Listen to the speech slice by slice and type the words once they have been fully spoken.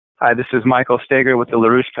Hi, this is Michael Steger with the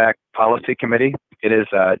LaRouche PAC Policy Committee. It is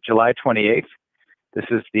July 28th. This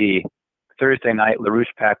is the Thursday night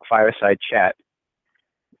LaRouche PAC Fireside Chat.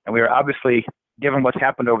 And we are obviously, given what's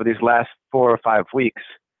happened over these last 4 or 5 weeks,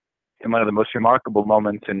 in one of the most remarkable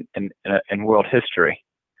moments in world history.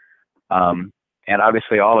 And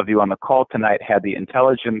obviously all of you on the call tonight had the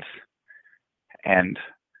intelligence and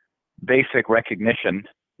basic recognition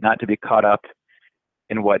not to be caught up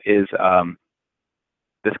in what is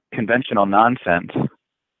this conventional nonsense,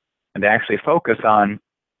 and to actually focus on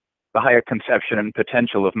the higher conception and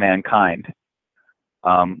potential of mankind,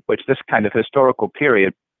 which this kind of historical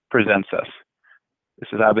period presents us. This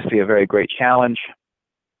is obviously a very great challenge.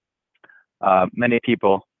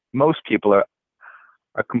 Most people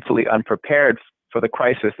are completely unprepared for the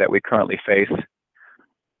crisis that we currently face.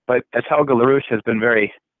 But as Helga LaRouche has been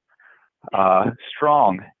very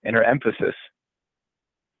strong in her emphasis,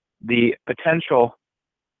 the potential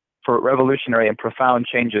for revolutionary and profound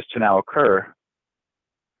changes to now occur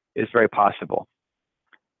is very possible.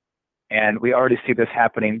 And we already see this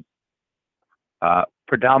happening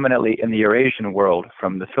predominantly in the Eurasian world,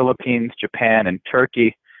 from the Philippines, Japan, and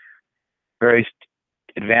Turkey, various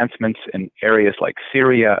advancements in areas like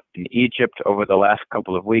Syria and Egypt over the last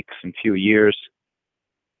couple of weeks and few years.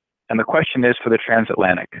 And the question is for the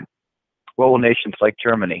transatlantic. What will nations like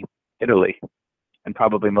Germany, Italy, and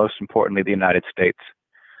probably most importantly, the United States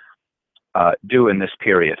do in this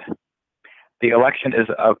period? The election is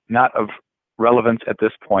not of relevance at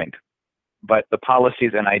this point, but the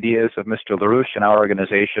policies and ideas of Mr. LaRouche and our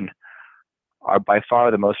organization are by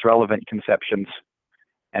far the most relevant conceptions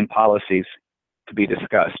and policies to be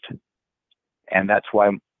discussed. And that's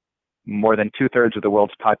why more than 2/3 of the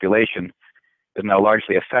world's population is now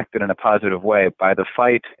largely affected in a positive way by the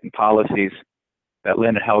fight and policies that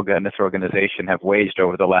Lynn and Helga and this organization have waged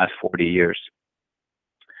over the last 40 years.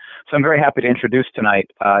 So I'm very happy to introduce tonight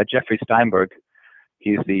Jeffrey Steinberg.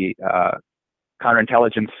 He's the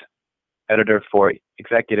counterintelligence editor for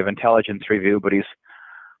Executive Intelligence Review, but he's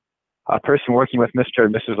a person working with Mr.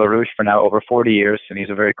 and Mrs. LaRouche for now over 40 years, and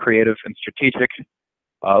he's a very creative and strategic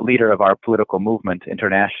leader of our political movement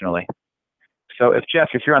internationally. So if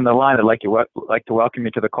you're on the line, I'd like to welcome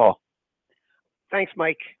you to the call. Thanks,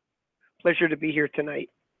 Mike. Pleasure to be here tonight.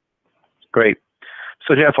 Great.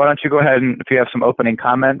 So Jeff, why don't you go ahead and if you have some opening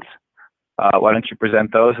comments, why don't you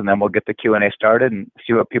present those, and then we'll get the Q&A started and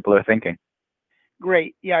see what people are thinking.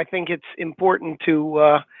 Great. Yeah, I think it's important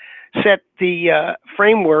to set the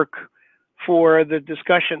framework for the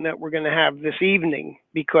discussion that we're going to have this evening,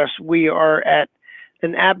 because we are at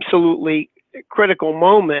an absolutely critical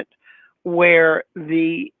moment where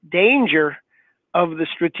the danger of the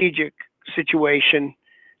strategic situation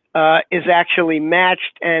is actually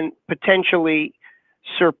matched and potentially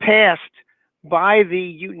surpassed by the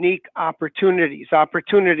unique opportunities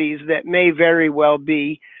that may very well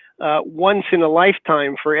be once in a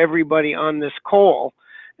lifetime for everybody on this call.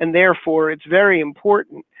 And therefore, it's very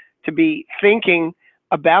important to be thinking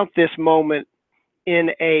about this moment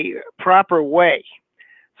in a proper way.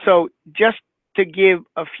 So just to give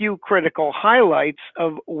a few critical highlights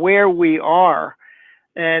of where we are,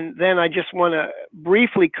 and then I just want to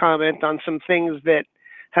briefly comment on some things that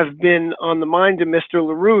have been on the mind of Mr.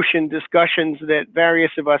 LaRouche in discussions that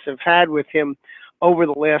various of us have had with him over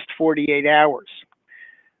the last 48 hours.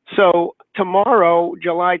 So tomorrow,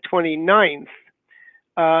 July 29th,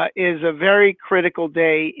 is a very critical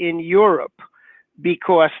day in Europe,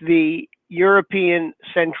 because the European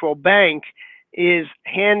Central Bank is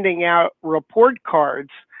handing out report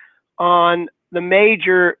cards on the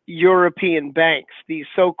major European banks, the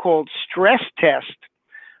so-called stress test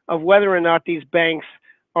of whether or not these banks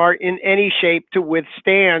are in any shape to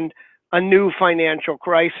withstand a new financial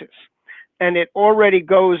crisis. And it already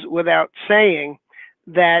goes without saying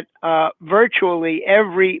that virtually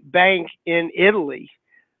every bank in Italy,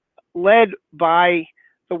 led by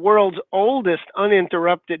the world's oldest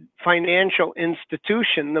uninterrupted financial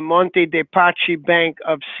institution, the Monte dei Paschi Bank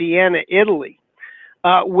of Siena, Italy,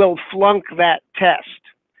 will flunk that test.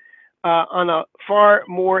 On a far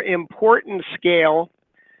more important scale,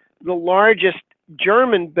 the largest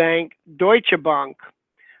German bank, Deutsche Bank,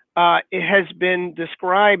 it has been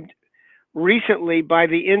described recently by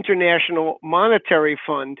the International Monetary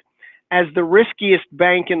Fund as the riskiest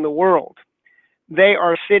bank in the world. They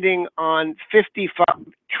are sitting on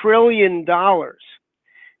 $55 trillion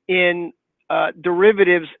in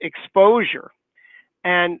derivatives exposure.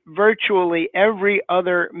 And virtually every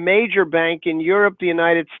other major bank in Europe, the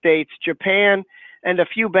United States, Japan, and a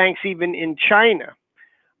few banks even in China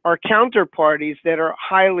are counterparties that are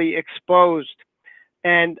highly exposed.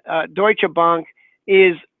 And Deutsche Bank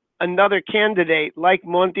is another candidate like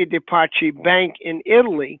Monte dei Paschi Bank in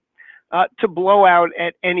Italy to blow out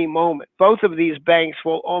at any moment. Both of these banks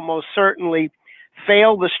will almost certainly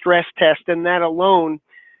fail the stress test, and that alone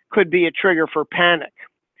could be a trigger for panic.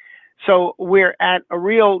 So we're at a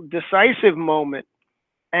real decisive moment,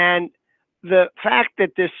 and the fact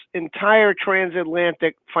that this entire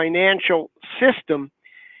transatlantic financial system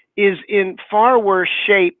is in far worse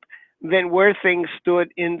shape than where things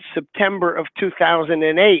stood in September of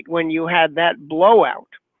 2008 when you had that blowout.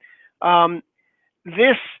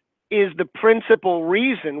 This is the principal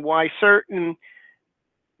reason why certain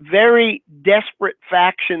very desperate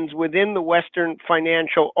factions within the Western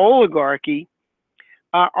financial oligarchy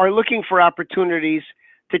are looking for opportunities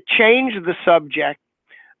to change the subject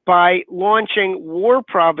by launching war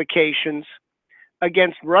provocations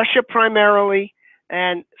against Russia primarily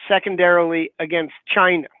and secondarily against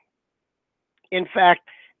China. In fact,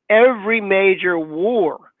 every major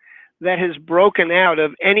war that has broken out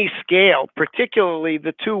of any scale, particularly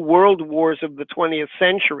the two world wars of the 20th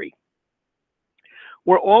century,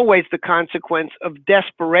 were always the consequence of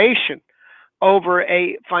desperation over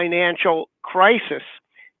a financial crisis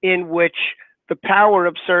in which the power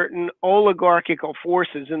of certain oligarchical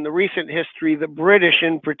forces, in the recent history, the British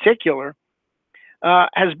in particular,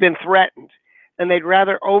 has been threatened. And they'd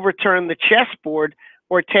rather overturn the chessboard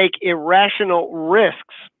or take irrational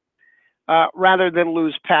risks rather than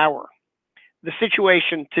lose power. The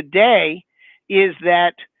situation today is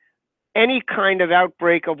that any kind of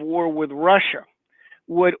outbreak of war with Russia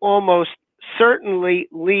would almost certainly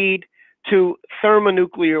lead to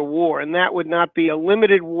thermonuclear war, and that would not be a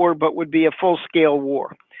limited war, but would be a full-scale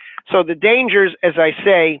war. So the dangers, as I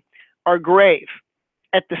say, are grave.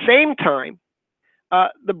 At the same time,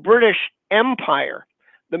 the British Empire,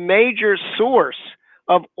 the major source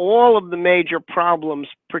of all of the major problems,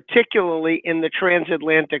 particularly in the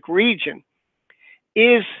transatlantic region,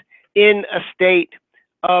 is in a state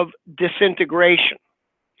of disintegration.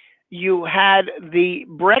 You had the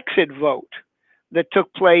Brexit vote that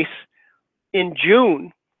took place in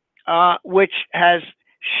June, which has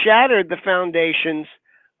shattered the foundations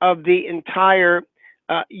of the entire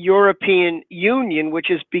European Union, which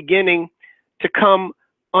is beginning to come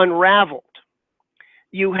unraveled.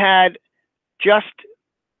 You had just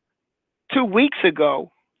 2 weeks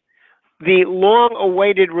ago the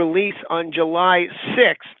long-awaited release on July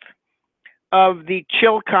 6th of the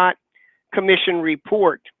Chilcot Commission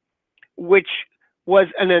report, which was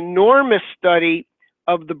an enormous study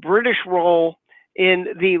of the British role in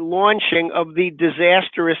the launching of the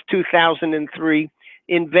disastrous 2003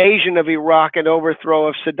 invasion of Iraq and overthrow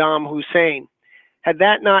of Saddam Hussein. Had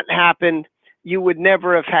that not happened, you would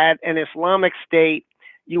never have had an Islamic State.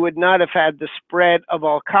 You would not have had the spread of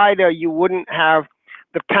Al-Qaeda. You wouldn't have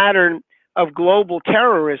the pattern of global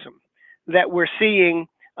terrorism that we're seeing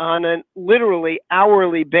on a literally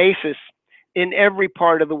hourly basis in every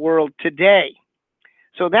part of the world today.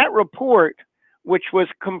 So that report, which was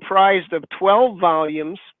comprised of 12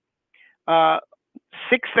 volumes,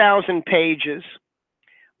 6,000 pages,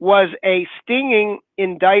 was a stinging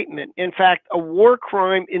indictment, in fact, a war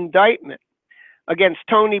crime indictment against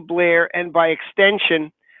Tony Blair and by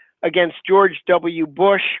extension against George W.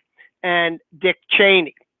 Bush and Dick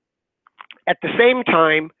Cheney. At the same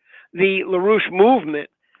time, the LaRouche movement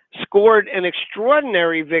scored an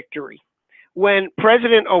extraordinary victory when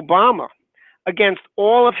President Obama, against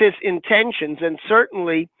all of his intentions and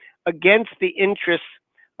certainly against the interests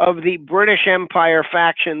of the British Empire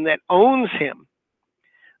faction that owns him,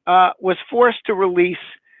 was forced to release,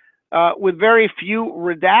 with very few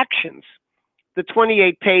redactions, the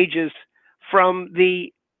 28 pages from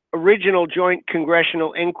the original Joint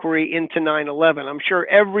Congressional Inquiry into 9/11. I'm sure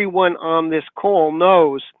everyone on this call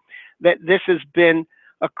knows that this has been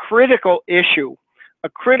a critical issue, a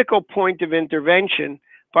critical point of intervention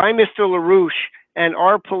by Mr. LaRouche and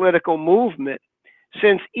our political movement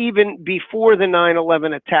since even before the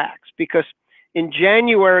 9/11 attacks, because in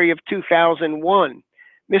January of 2001,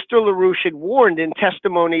 Mr. LaRouche had warned in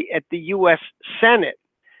testimony at the U.S. Senate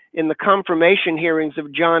in the confirmation hearings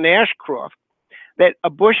of John Ashcroft that a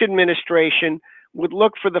Bush administration would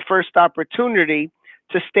look for the first opportunity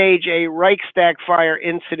to stage a Reichstag fire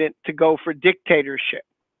incident to go for dictatorship.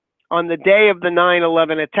 On the day of the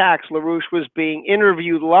 9/11 attacks, LaRouche was being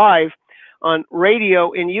interviewed live on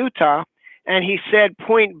radio in Utah, and he said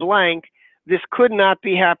point blank, this could not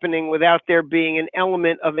be happening without there being an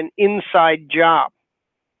element of an inside job.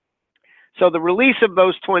 So the release of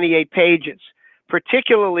those 28 pages,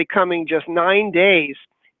 particularly coming just 9 days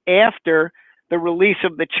after the release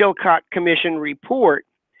of the Chilcot Commission report,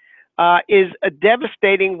 is a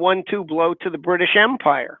devastating 1-2 blow to the British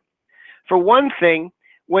Empire. For one thing,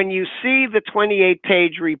 when you see the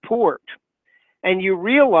 28-page report and you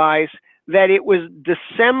realize that it was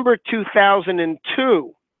December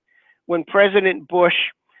 2002 when President Bush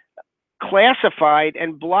classified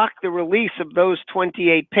and blocked the release of those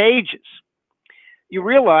 28 pages, you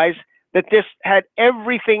realize that this had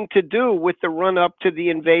everything to do with the run-up to the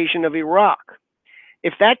invasion of Iraq.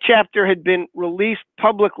 If that chapter had been released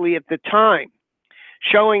publicly at the time,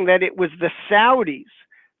 showing that it was the Saudis,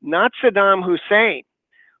 not Saddam Hussein,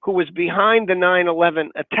 who was behind the 9/11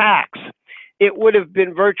 attacks, it would have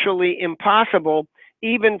been virtually impossible,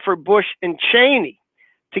 even for Bush and Cheney,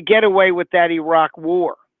 to get away with that Iraq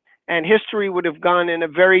war. And history would have gone in a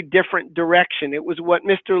very different direction. It was what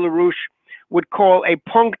Mr. LaRouche would call a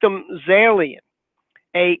punctum salient,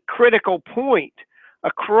 a critical point,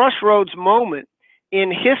 a crossroads moment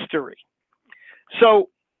in history. So,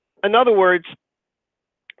 in other words,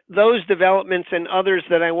 those developments and others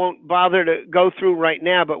that I won't bother to go through right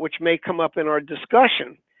now, but which may come up in our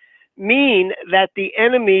discussion, mean that the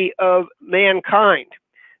enemy of mankind,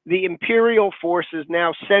 the imperial forces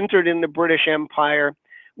now centered in the British Empire,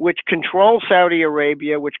 which control Saudi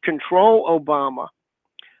Arabia, which control Obama,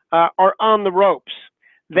 are on the ropes.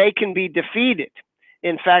 They can be defeated.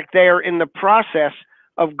 In fact, they are in the process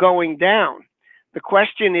of going down. The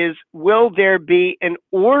question is, will there be an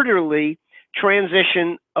orderly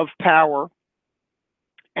transition of power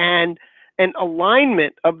and an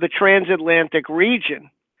alignment of the transatlantic region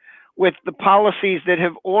with the policies that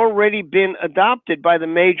have already been adopted by the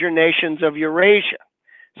major nations of Eurasia,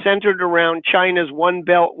 centered around China's One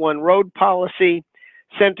Belt, One Road policy,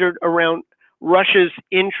 centered around Russia's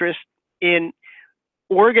interest in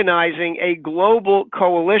organizing a global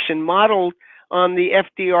coalition modeled on the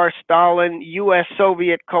FDR-Stalin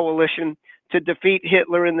US-Soviet coalition to defeat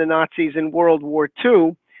Hitler and the Nazis in World War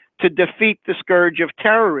II, to defeat the scourge of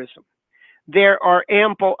terrorism. There are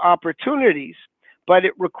ample opportunities, but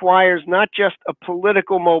it requires not just a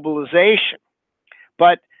political mobilization,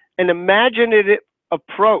 but an imaginative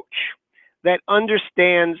approach that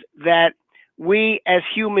understands that we as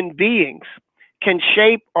human beings can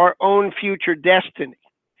shape our own future destiny.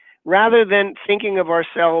 Rather than thinking of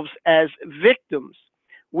ourselves as victims,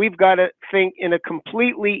 we've got to think in a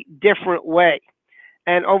completely different way.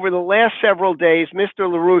 And over the last several days, Mr.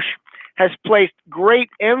 LaRouche has placed great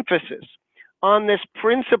emphasis on this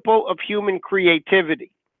principle of human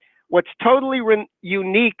creativity. What's totally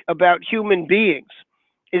unique about human beings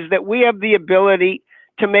is that we have the ability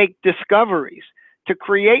to make discoveries, to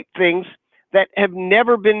create things that have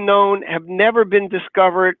never been known, have never been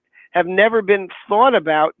discovered, have never been thought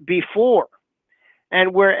about before.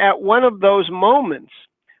 And we're at one of those moments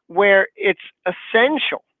where it's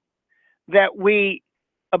essential that we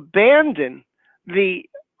abandon the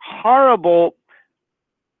horrible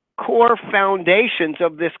core foundations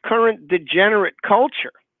of this current degenerate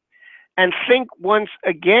culture and think once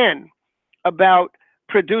again about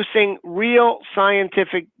producing real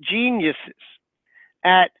scientific geniuses,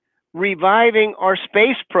 at reviving our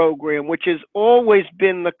space program, which has always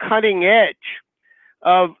been the cutting edge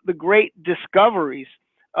of the great discoveries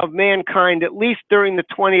of mankind, at least during the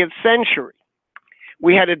 20th century.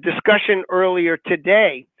 We had a discussion earlier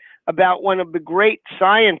today about one of the great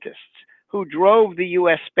scientists who drove the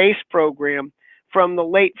U.S. space program from the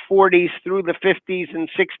late 40s through the 50s and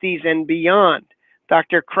 60s and beyond,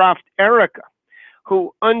 Dr. Croft Erica,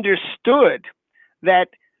 who understood that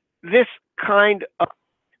this kind of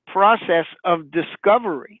process of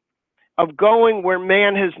discovery, of going where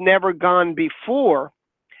man has never gone before,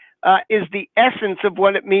 is the essence of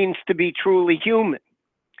what it means to be truly human.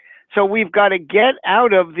 So we've got to get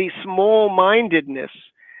out of the small-mindedness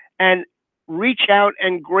and reach out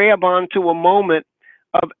and grab onto a moment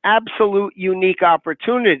of absolute unique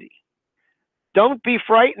opportunity. Don't be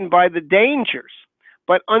frightened by the dangers,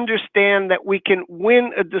 but understand that we can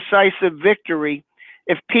win a decisive victory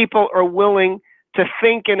if people are willing to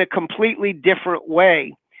think in a completely different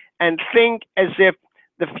way and think as if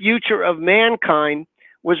the future of mankind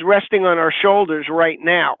was resting on our shoulders right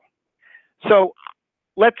now. So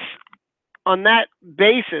let's, on that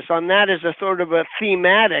basis, on that as a sort of a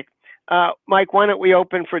thematic, Mike, why don't we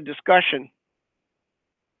open for discussion?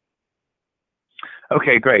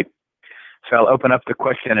 Okay, great. So I'll open up the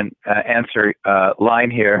question and answer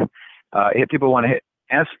line here. If people want to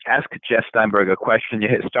ask Jeff Steinberg a question, you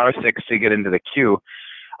hit *6 to get into the queue.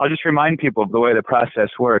 I'll just remind people of the way the process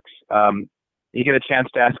works. You get a chance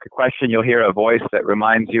to ask a question, you'll hear a voice that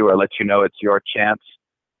reminds you or lets you know it's your chance.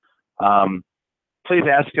 Please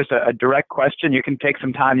ask us a direct question. You can take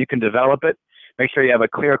some time, you can develop it. Make sure you have a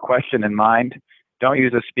clear question in mind. Don't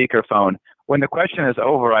use a speakerphone. when the question is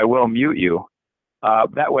over, I will mute you.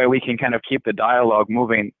 That way we can kind of keep the dialogue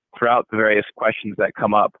moving throughout the various questions that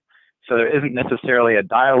come up. So there isn't necessarily a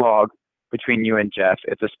dialogue between you and Jeff.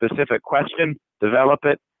 It's a specific question, develop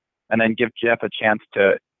it, and then give Jeff a chance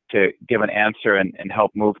to give an answer and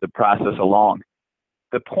help move the process along.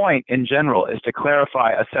 The point in general is to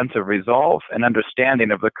clarify a sense of resolve and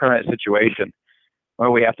understanding of the current situation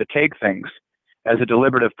where we have to take things as a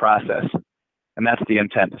deliberative process. And that's the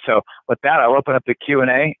intent. So with that, I'll open up the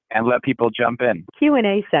Q&A and let people jump in.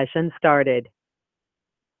 Q&A session started.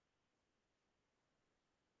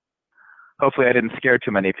 Hopefully I didn't scare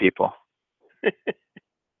too many people.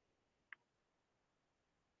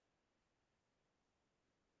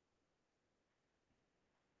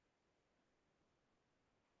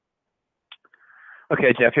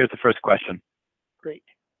 Okay, Jeff, here's the first question. Great.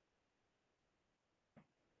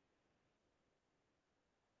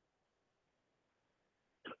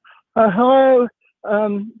 Hello,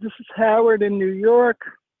 this is Howard in New York.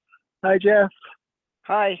 Hi, Jeff.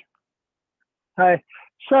 Hi. Hi.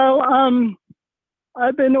 So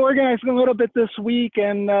I've been organizing a little bit this week,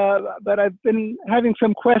 and but I've been having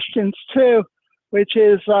some questions too, which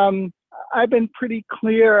is I've been pretty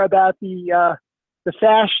clear about the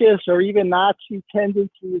fascist or even Nazi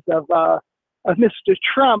tendencies of Mr.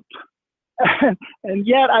 Trump, and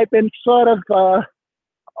yet I've been sort of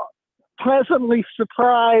pleasantly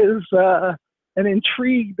surprised and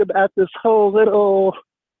intrigued about this whole little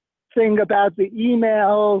thing about the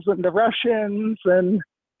emails and the Russians and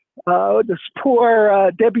this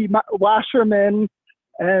poor Debbie Wasserman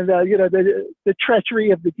and the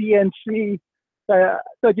treachery of the DNC. I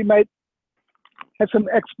thought you might have some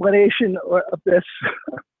explanation of this.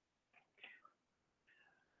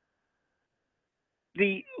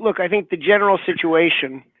 Look, I think the general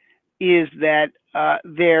situation is that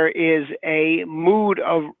there is a mood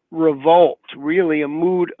of revolt, really a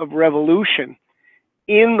mood of revolution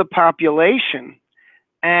in the population.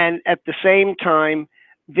 And at the same time,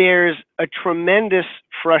 there's a tremendous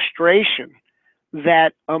frustration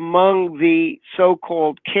that among the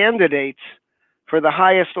so-called candidates for the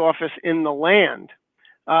highest office in the land,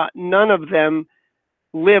 none of them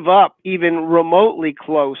live up even remotely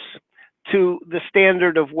close to the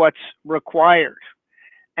standard of what's required.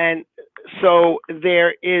 And so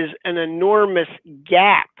there is an enormous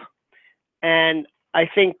gap. And I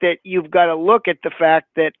think that you've got to look at the fact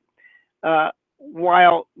that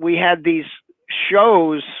while we had these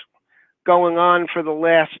shows going on for the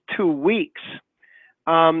last 2 weeks,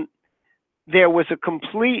 there was a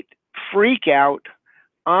complete freak out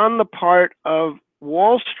on the part of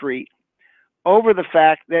Wall Street over the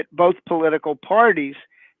fact that both political parties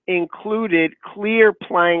included clear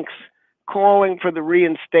planks calling for the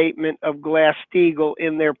reinstatement of Glass-Steagall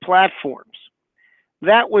in their platforms.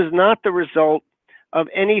 That was not the result of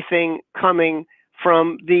anything coming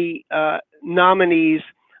from the nominees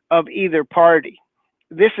of either party.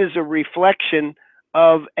 This is a reflection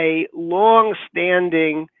of a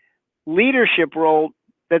long-standing leadership role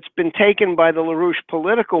that's been taken by the LaRouche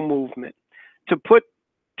political movement to put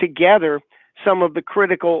together some of the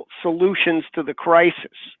critical solutions to the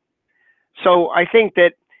crisis. So I think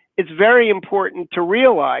that it's very important to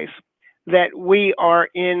realize that we are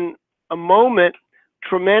in a moment,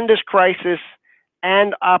 tremendous crisis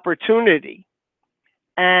and opportunity,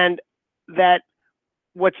 and that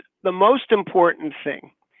what's the most important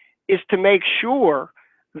thing is to make sure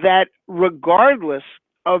that regardless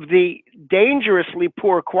of the dangerously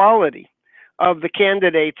poor quality of the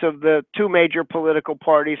candidates of the two major political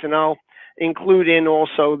parties, and I'll include in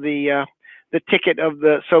also the ticket of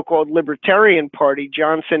the so-called Libertarian Party,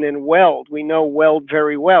 Johnson and Weld. We know Weld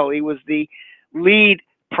very well. He was the lead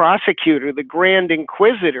prosecutor, the Grand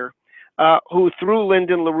Inquisitor, who threw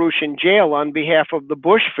Lyndon LaRouche in jail on behalf of the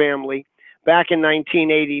Bush family back in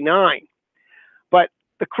 1989. But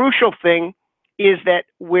the crucial thing is that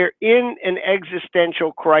we're in an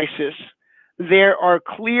existential crisis. There are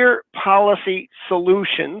clear policy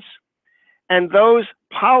solutions, and those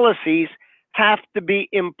policies have to be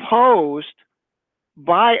imposed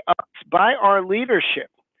by us, by our leadership.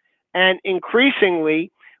 And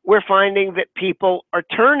increasingly, we're finding that people are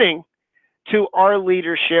turning to our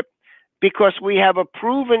leadership because we have a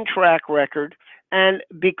proven track record and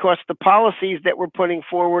because the policies that we're putting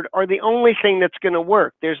forward are the only thing that's going to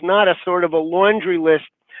work. There's not a sort of a laundry list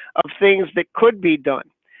of things that could be done.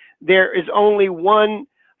 There is only one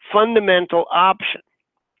fundamental option.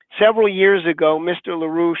 Several years ago, Mr.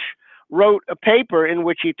 LaRouche wrote a paper in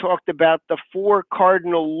which he talked about the 4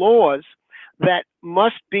 cardinal laws that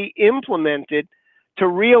must be implemented to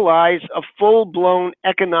realize a full-blown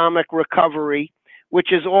economic recovery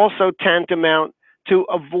which is also tantamount to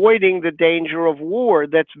avoiding the danger of war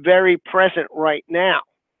that's very present right now.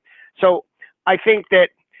 So I think that,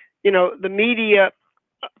 the media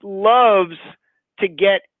loves to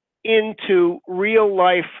get into real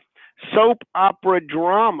life soap opera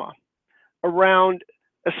drama around,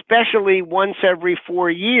 especially once every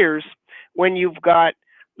 4 years when you've got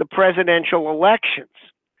the presidential elections.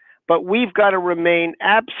 But we've got to remain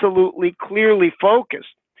absolutely clearly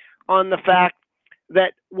focused on the fact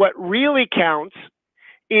that what really counts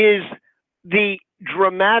is the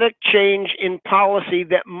dramatic change in policy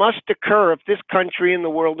that must occur if this country and the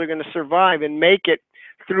world are going to survive and make it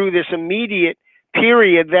through this immediate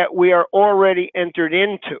period that we are already entered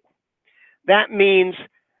into. That means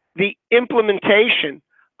the implementation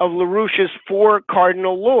of LaRouche's 4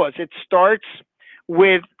 cardinal laws. It starts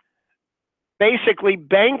with basically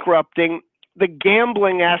bankrupting the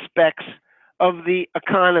gambling aspects of the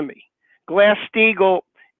economy. Glass-Steagall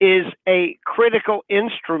is a critical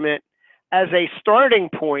instrument as a starting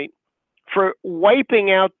point for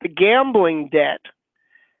wiping out the gambling debt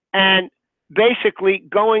and basically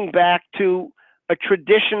going back to a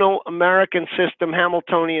traditional American system,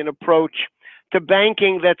 Hamiltonian approach to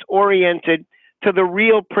banking that's oriented to the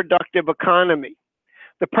real productive economy.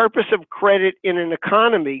 The purpose of credit in an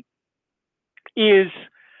economy is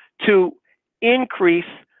to increase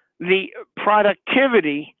the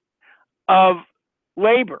productivity of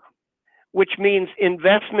labor, which means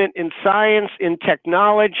investment in science, in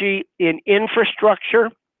technology, in infrastructure.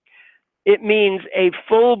 It means a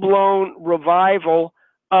full-blown revival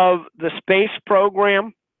of the space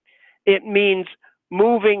program. It means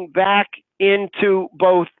moving back into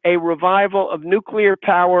both a revival of nuclear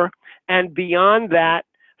power and beyond that,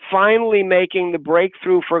 finally making the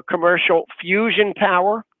breakthrough for commercial fusion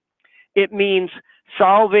power. It means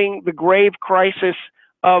solving the grave crisis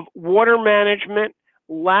of water management,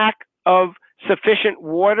 lack of sufficient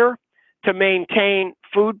water to maintain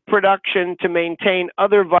food production, to maintain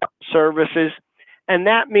other vital services. And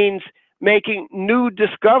that means making new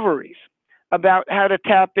discoveries about how to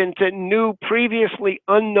tap into new, previously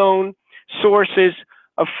unknown sources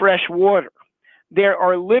of fresh water. There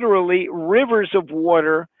are literally rivers of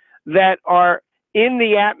water that are in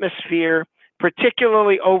the atmosphere,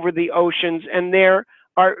 particularly over the oceans, and there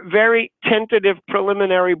are very tentative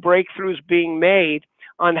preliminary breakthroughs being made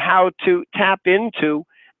on how to tap into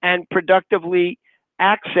and productively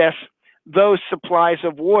access those supplies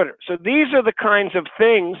of water. So these are the kinds of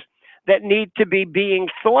things that need to be being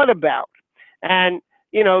thought about. And,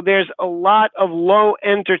 there's a lot of low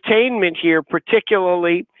entertainment here,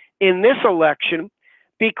 particularly in this election,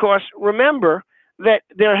 because remember that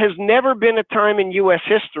there has never been a time in U.S.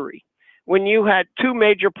 history when you had 2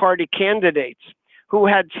 major party candidates who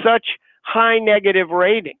had such high negative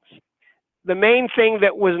ratings. The main thing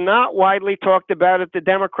that was not widely talked about at the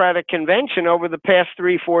Democratic convention over the past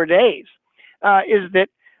 3-4 days is that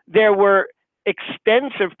there were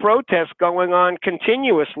extensive protests going on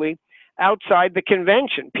continuously outside the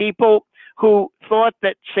convention. People who thought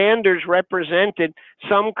that Sanders represented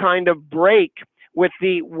some kind of break with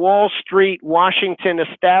the Wall Street, Washington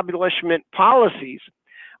establishment policies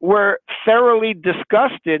were thoroughly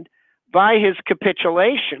disgusted by his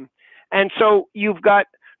capitulation. And so you've got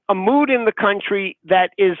a mood in the country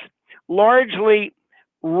that is largely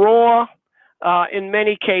raw, in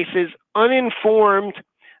many cases uninformed,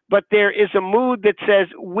 but there is a mood that says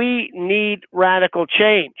we need radical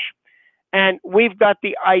change. And we've got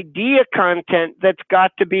the idea content that's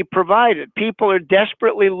got to be provided. People are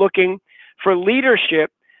desperately looking for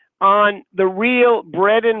leadership on the real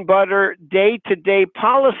bread and butter day-to-day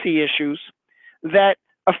policy issues that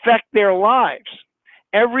affect their lives.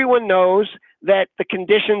 Everyone knows that the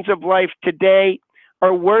conditions of life today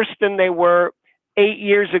are worse than they were 8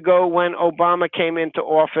 years ago when Obama came into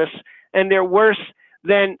office, and they're worse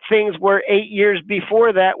than things were 8 years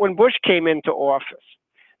before that when Bush came into office.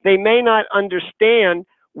 They may not understand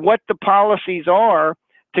what the policies are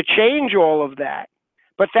to change all of that,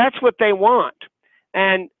 but that's what they want.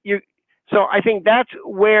 And so I think that's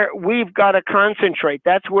where we've got to concentrate.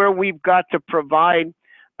 That's where we've got to provide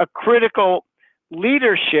a critical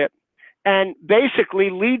leadership and basically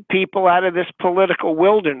lead people out of this political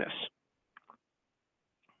wilderness.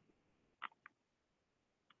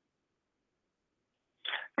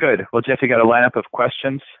 Good. Well, Jeff, you got a lineup of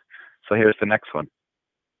questions. So here's the next one.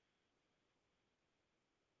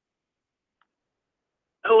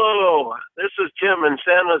 Hello, this is Jim in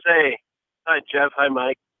San Jose. Hi, Jeff. Hi,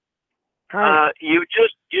 Mike. Hi. You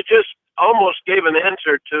just almost gave an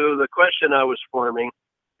answer to the question I was forming.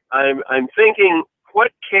 I'm thinking,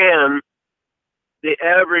 what can the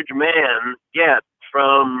average man get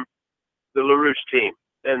from the LaRouche team,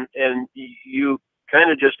 and you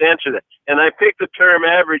kind of just answered it. And I picked the term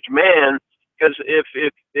average man because if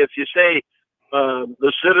you say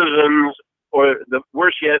the citizens, or the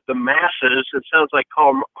worse yet, the masses, it sounds like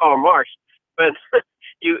Karl Marx. But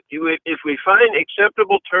if we find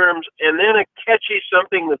acceptable terms and then a catchy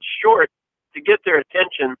something that's short to get their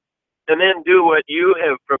attention, and then do what you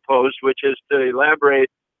have proposed, which is to elaborate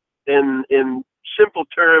in simple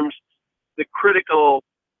terms the critical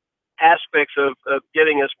aspects of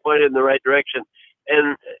getting us pointed in the right direction.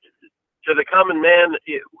 And to the common man,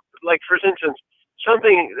 like for instance,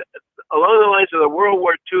 something along the lines of the World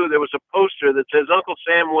War II, there was a poster that says, "Uncle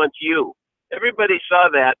Sam wants you." Everybody saw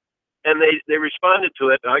that, and they responded to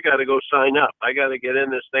it. I got to go sign up. I got to get in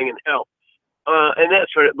this thing and help. And that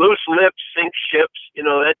sort of loose lips sink ships,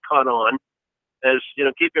 that caught on as,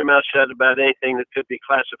 keep your mouth shut about anything that could be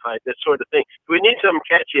classified, that sort of thing. We need something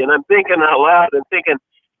catchy. And I'm thinking out loud and thinking,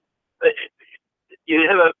 you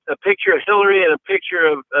have a picture of Hillary and a picture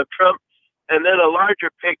of Trump, and then a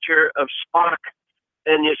larger picture of Spock,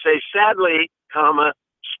 and you say, sadly, comma,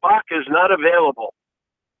 Spock is not available.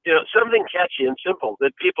 Something catchy and simple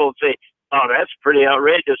that people say, oh, that's pretty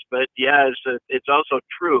outrageous, but yeah, it's also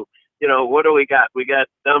true. What do we got? We got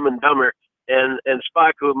Dumb and Dumber, and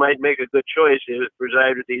Spock, who might make a good choice,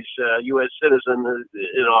 preside with these U.S. citizens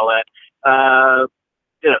and all that.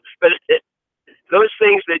 But those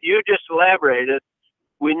things that you just elaborated,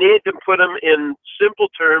 we need to put them in simple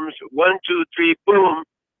terms, 1, 2, 3, boom,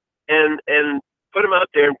 and put them out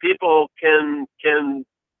there, and people can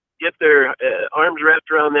get their arms wrapped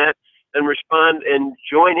around that and respond and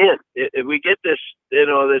join in. If we get this,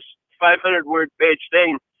 this 500-word page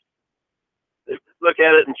thing, look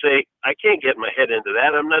at it and say, I can't get my head into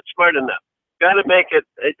that. I'm not smart enough. Got to make it.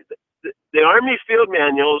 The Army Field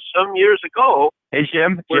Manuals some years ago. Hey,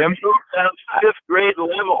 Jim. Were down 5th grade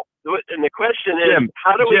level. And the question is,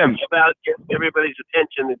 how do we get about getting everybody's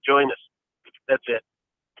attention to join us? That's it.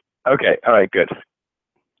 Okay. All right. Good.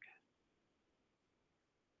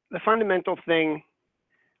 The fundamental thing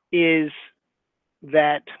is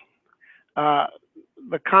that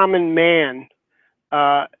the common man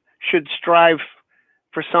should strive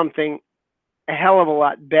for something a hell of a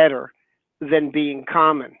lot better than being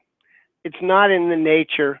common. It's not in the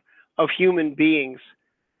nature of human beings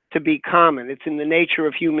to be common. It's in the nature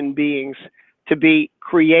of human beings to be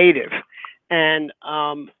creative. And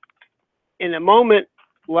in a moment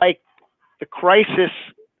like the crisis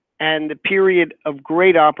and the period of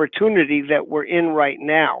great opportunity that we're in right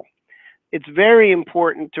now, it's very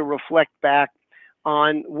important to reflect back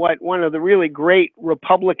on what one of the really great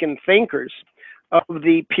Republican thinkers of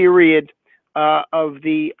the period of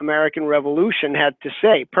the American Revolution had to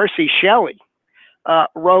say. Percy Shelley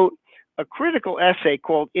wrote a critical essay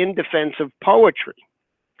called In Defense of Poetry.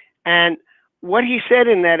 And what he said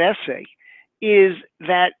in that essay is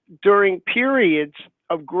that during periods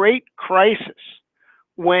of great crisis,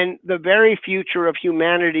 when the very future of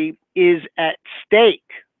humanity is at stake,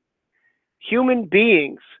 human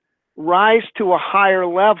beings rise to a higher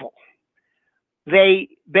level. They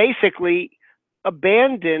basically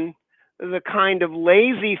abandon the kind of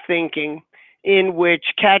lazy thinking in which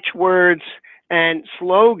catchwords and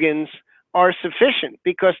slogans are sufficient,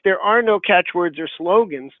 because there are no catchwords or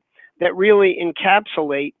slogans that really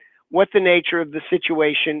encapsulate what the nature of the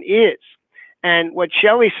situation is. And what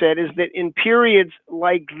Shelley said is that in periods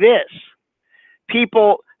like this,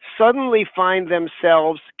 people suddenly find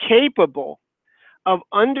themselves capable of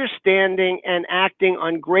understanding and acting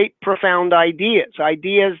on great, profound ideas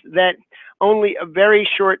that only a very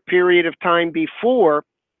short period of time before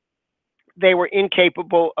they were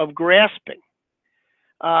incapable of grasping.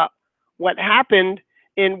 What happened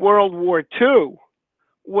in World War II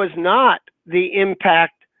was not the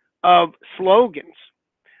impact of slogans.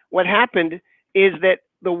 What happened is that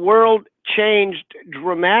the world changed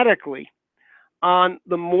dramatically on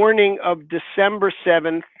the morning of December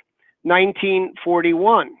 7th,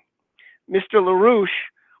 1941. Mr. LaRouche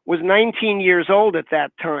was 19 years old at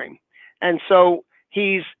that time, and so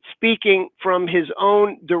he's speaking from his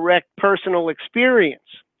own direct personal experience.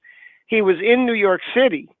 He was in New York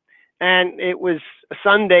City, and it was a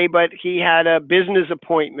Sunday, but he had a business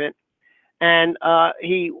appointment, and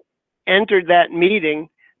he entered that meeting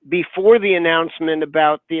before the announcement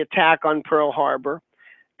about the attack on Pearl Harbor.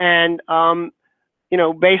 And,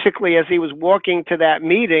 basically as he was walking to that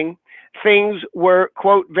meeting, things were,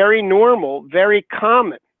 quote, very normal, very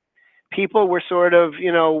common. People were sort of,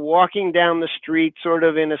 walking down the street sort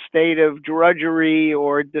of in a state of drudgery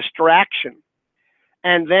or distraction.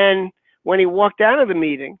 And then when he walked out of the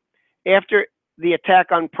meeting, after the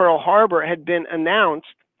attack on Pearl Harbor had been announced,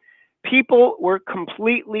 people were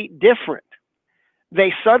completely different.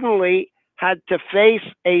 They suddenly had to face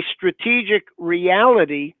a strategic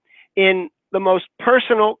reality in the most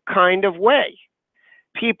personal kind of way.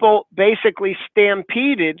 People basically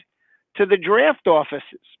stampeded to the draft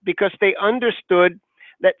offices because they understood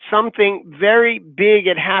that something very big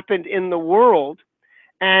had happened in the world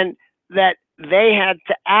and that they had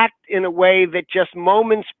to act in a way that just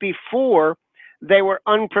moments before they were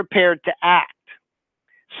unprepared to act.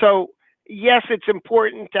 So, yes, it's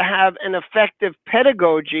important to have an effective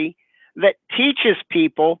pedagogy that teaches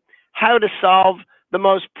people how to solve the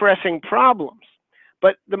most pressing problems.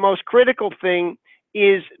 But the most critical thing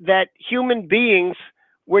is that human beings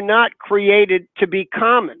were not created to be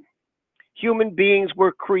common. Human beings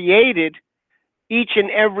were created, each and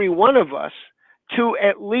every one of us, to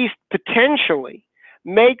at least potentially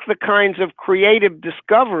make the kinds of creative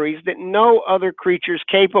discoveries that no other creature is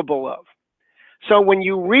capable of. So when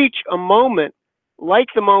you reach a moment like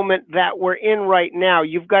the moment that we're in right now,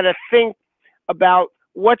 you've got to think about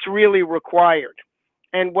what's really required.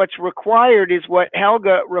 And what's required is what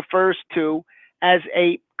Helga refers to as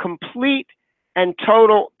a complete and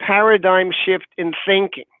total paradigm shift in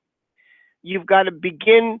thinking. You've got to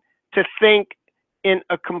begin to think in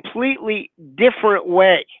a completely different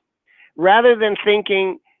way. Rather than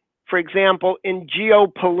thinking, for example, in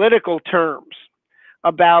geopolitical terms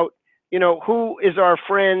about, who is our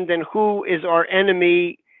friend and who is our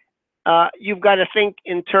enemy, you've got to think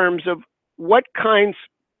in terms of what kinds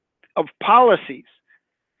of policies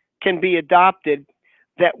can be adopted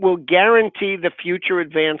that will guarantee the future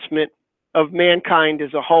advancement of mankind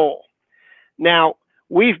as a whole. Now,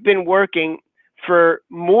 we've been working for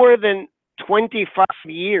more than 25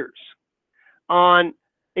 years on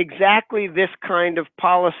exactly this kind of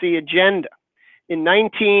policy agenda. In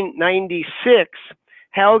 1996,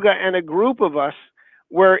 Helga and a group of us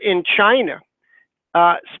were in China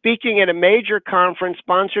speaking at a major conference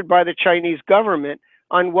sponsored by the Chinese government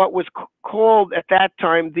on what was called at that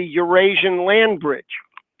time the Eurasian Land Bridge.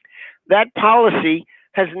 That policy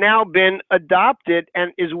has now been adopted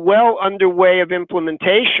and is well underway of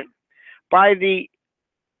implementation by the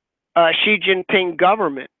Xi Jinping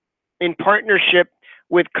government in partnership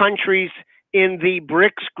with countries in the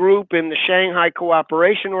BRICS group, in the Shanghai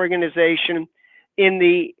Cooperation Organization, in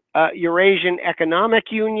the Eurasian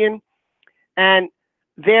Economic Union. And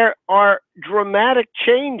there are dramatic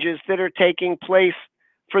changes that are taking place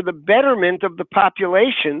for the betterment of the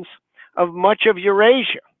populations of much of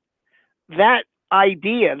Eurasia. That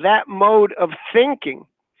idea, that mode of thinking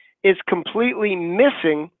is completely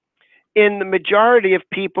missing in the majority of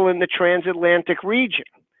people in the transatlantic region.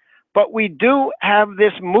 But we do have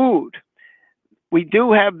this mood. We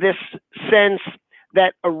do have this sense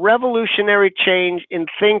that a revolutionary change in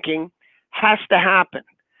thinking has to happen,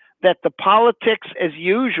 that the politics as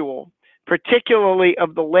usual, particularly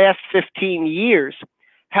of the last 15 years,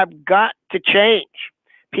 have got to change.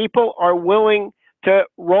 People are willing to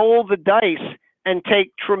roll the dice and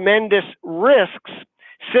take tremendous risks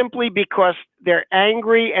simply because they're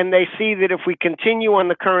angry and they see that if we continue on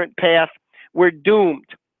the current path, we're doomed.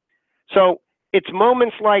 So it's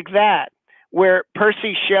moments like that where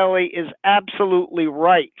Percy Shelley is absolutely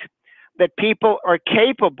right, that people are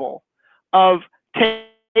capable of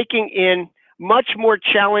taking in much more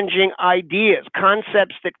challenging ideas,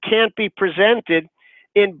 concepts that can't be presented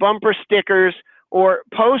in bumper stickers or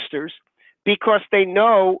posters because they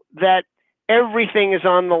know that everything is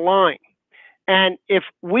on the line. And if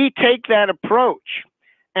we take that approach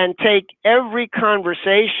and take every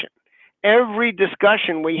conversation, every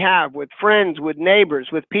discussion we have with friends, with neighbors,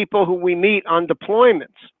 with people who we meet on deployments,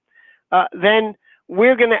 then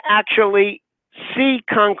we're going to actually see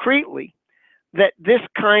concretely that this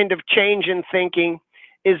kind of change in thinking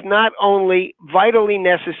is not only vitally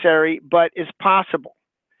necessary, but is possible.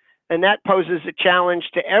 And that poses a challenge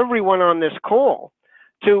to everyone on this call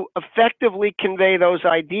to effectively convey those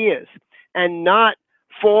ideas and not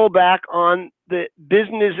fall back on the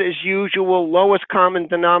business as usual, lowest common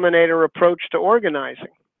denominator approach to organizing.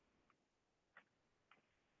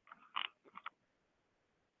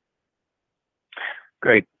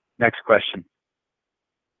 Great. Next question.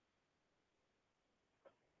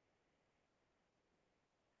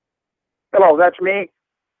 Hello, that's me.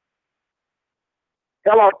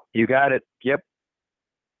 Hello. You got it. Yep.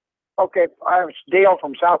 Okay, I'm Dale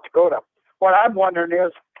from South Dakota. What I'm wondering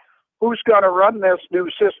is, who's going to run this new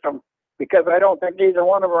system? Because I don't think either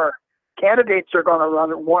one of our candidates are going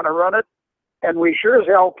to want to run it, and we sure as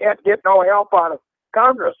hell can't get no help out of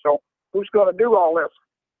Congress. So who's going to do all this?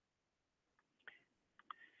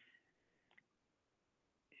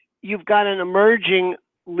 you've got an emerging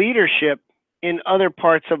leadership in other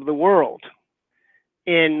parts of the world,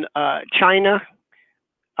 in China,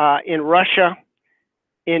 in Russia,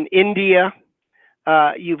 in India.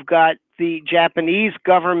 You've got the Japanese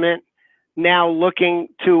government now looking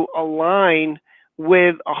to align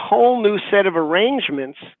with a whole new set of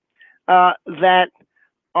arrangements that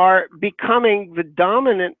are becoming the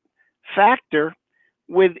dominant factor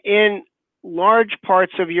within large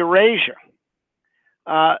parts of Eurasia.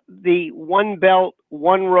 The One Belt,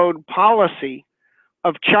 One Road policy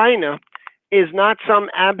of China is not some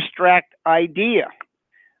abstract idea.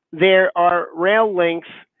 There are rail links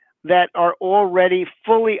that are already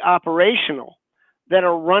fully operational that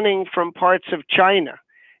are running from parts of China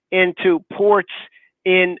into ports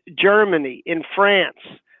in Germany, in France.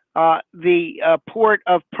 The port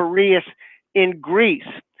of Piraeus in Greece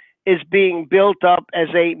is being built up as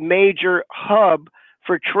a major hub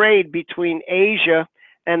for trade between Asia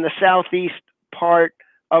and the southeast part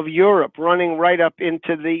of Europe, running right up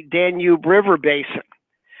into the Danube River basin.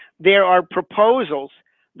 There are proposals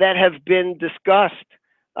that have been discussed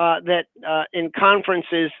in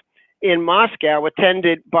conferences in Moscow,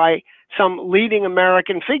 attended by some leading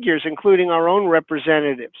American figures, including our own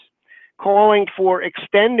representatives, calling for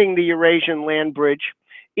extending the Eurasian land bridge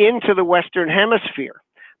into the Western Hemisphere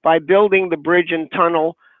by building the bridge and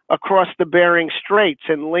tunnel across the Bering Straits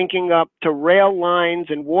and linking up to rail lines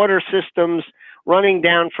and water systems running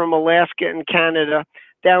down from Alaska and Canada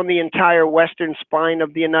down the entire western spine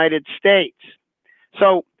of the United States.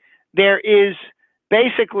 So there is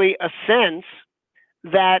basically a sense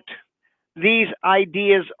that these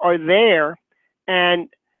ideas are there, and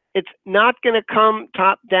it's not going to come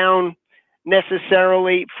top down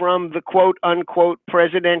necessarily from the quote unquote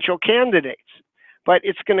presidential candidates, but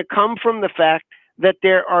it's going to come from the fact that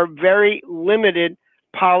there are very limited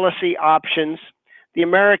policy options. The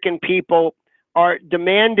American people are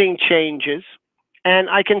demanding changes, and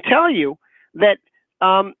I can tell you that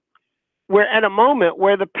we're at a moment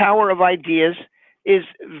where the power of ideas is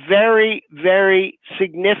very, very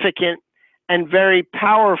significant and very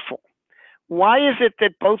powerful. Why is it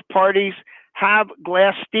that both parties have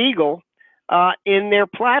Glass-Steagall in their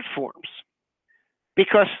platforms?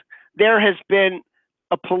 Because there has been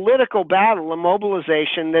a political battle, a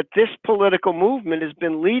mobilization that this political movement has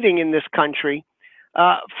been leading in this country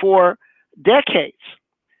for decades.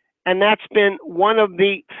 And that's been one of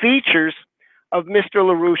the features of Mr.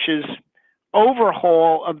 LaRouche's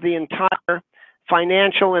overhaul of the entire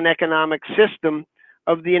financial and economic system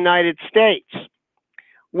of the United States.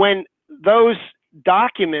 When those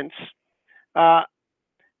documents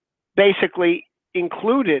basically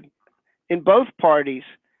included in both parties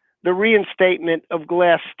the reinstatement of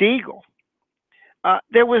Glass-Steagall,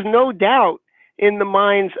 there was no doubt in the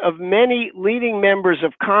minds of many leading members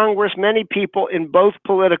of Congress, many people in both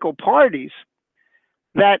political parties,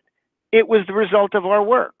 that it was the result of our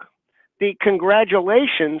work. The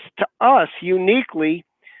congratulations to us uniquely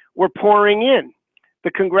were pouring in.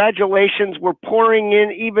 The congratulations were pouring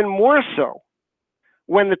in even more so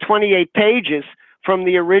when the 28 pages from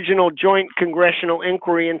the original Joint Congressional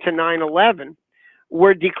Inquiry into 9/11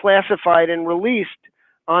 were declassified and released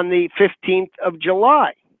on the 15th of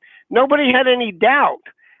July. Nobody had any doubt.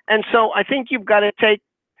 And so I think you've got to take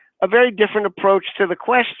a very different approach to the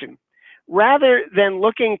question. Rather than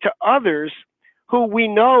looking to others who we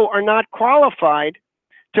know are not qualified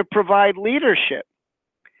to provide leadership,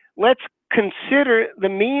 let's consider the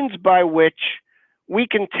means by which we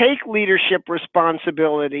can take leadership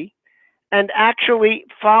responsibility and actually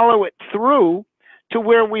follow it through to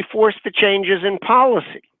where we force the changes in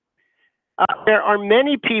policy. There are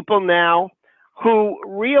many people now who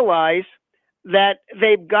realize that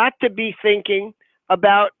they've got to be thinking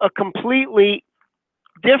about a completely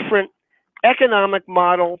different economic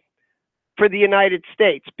model for the United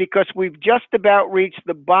States, because we've just about reached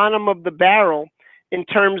the bottom of the barrel in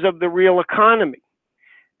terms of the real economy.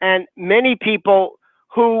 And many people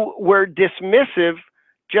who were dismissive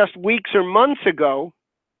just weeks or months ago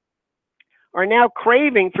are now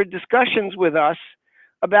craving for discussions with us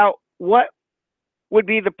about what would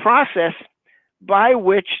be the process by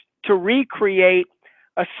which to recreate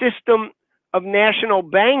a system of national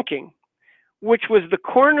banking, which was the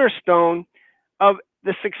cornerstone of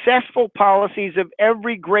the successful policies of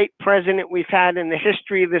every great president we've had in the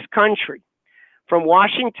history of this country. From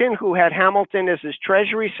Washington, who had Hamilton as his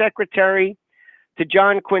Treasury Secretary, to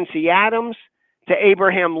John Quincy Adams, to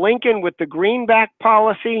Abraham Lincoln with the Greenback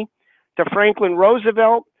policy, to Franklin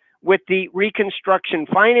Roosevelt with the Reconstruction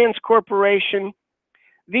Finance Corporation.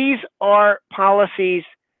 These are policies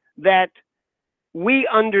that we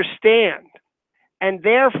understand And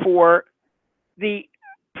therefore, the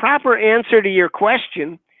proper answer to your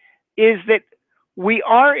question is that we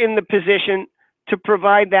are in the position to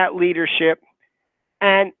provide that leadership,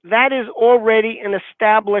 and that is already an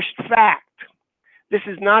established fact. This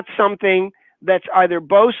is not something that's either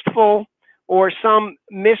boastful or some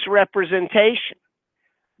misrepresentation.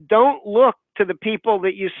 Don't look to the people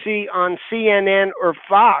that you see on CNN or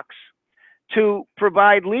Fox to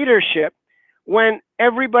provide leadership when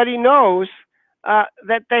everybody knows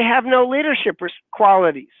that they have no leadership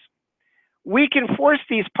qualities. We can force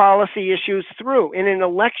these policy issues through. In an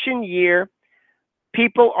election year,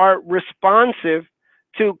 people are responsive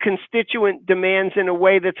to constituent demands in a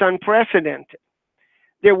way that's unprecedented.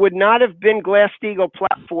 There would not have been Glass-Steagall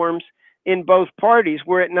platforms in both parties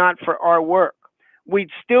were it not for our work. We'd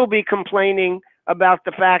still be complaining about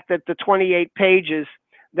the fact that the 28 pages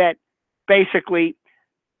that basically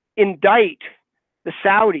indict the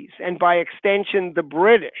Saudis and by extension the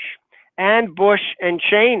British and Bush and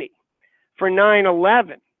Cheney for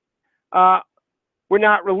 9/11 were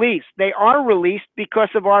not released. They are released because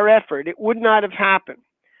of our effort. It would not have happened.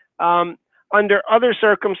 Under other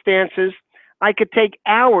circumstances, I could take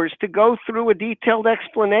hours to go through a detailed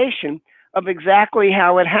explanation of exactly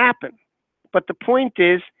how it happened. But the point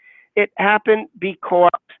is, it happened because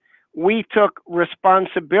we took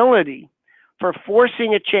responsibility for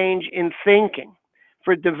forcing a change in thinking,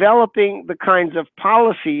 for developing the kinds of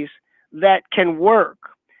policies that can work.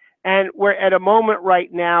 And we're at a moment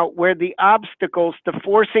right now where the obstacles to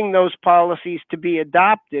forcing those policies to be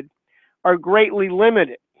adopted are greatly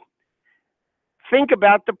limited. Think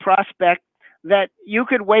about the prospect that you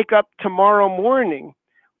could wake up tomorrow morning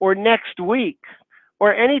or next week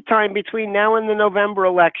or any time between now and the November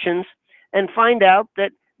elections and find out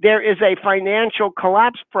that there is a financial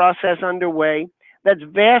collapse process underway that's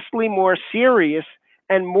vastly more serious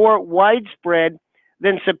and more widespread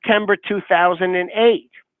than September 2008.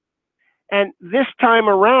 And this time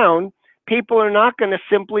around, people are not going to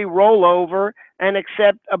simply roll over and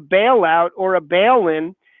accept a bailout or a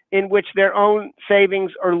bail-in in which their own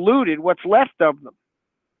savings are looted, what's left of them.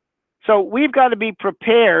 So we've got to be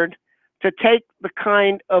prepared to take the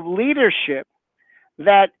kind of leadership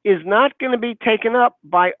that is not going to be taken up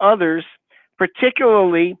by others,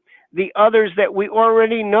 particularly the others that we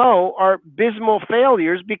already know are abysmal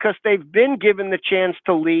failures because they've been given the chance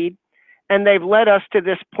to lead and they've led us to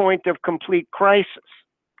this point of complete crisis.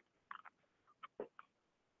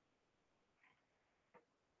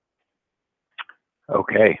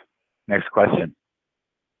 Okay, next question.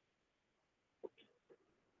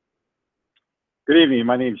 Good evening.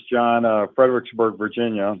 My name's John, Fredericksburg,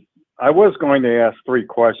 Virginia. I was going to ask 3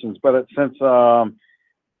 questions, but since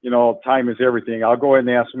time is everything, I'll go ahead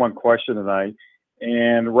and ask one question tonight.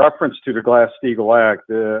 In reference to the Glass-Steagall Act,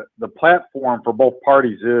 the platform for both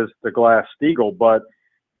parties is the Glass-Steagall, but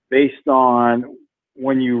based on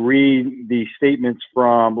when you read the statements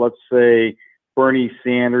from, let's say, Bernie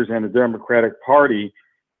Sanders and the Democratic Party,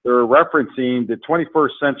 they're referencing the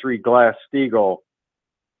 21st century Glass-Steagall.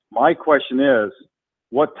 My question is,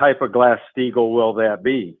 what type of Glass-Steagall will that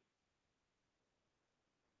be?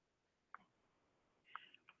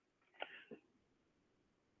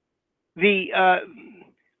 That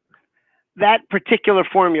particular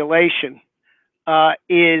formulation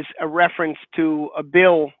is a reference to a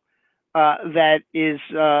bill that is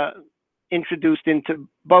introduced into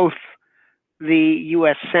both the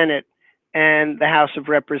U.S. Senate and the House of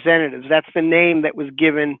Representatives. That's the name that was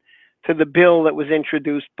given to the bill that was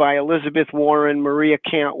introduced by Elizabeth Warren, Maria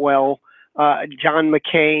Cantwell, John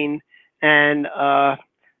McCain, and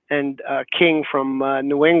King from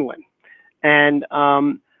New England. And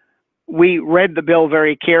we read the bill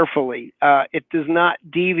very carefully. It does not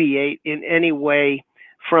deviate in any way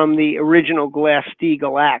from the original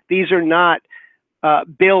Glass-Steagall Act. These are not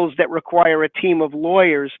bills that require a team of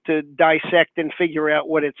lawyers to dissect and figure out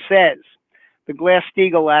what it says. The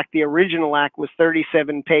Glass-Steagall Act, the original act, was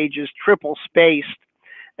 37 pages, triple spaced,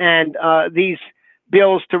 and these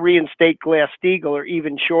bills to reinstate Glass-Steagall are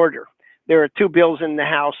even shorter. There are 2 bills in the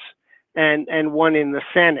House and 1 in the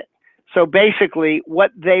Senate. So basically,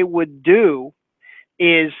 what they would do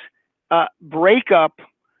is break up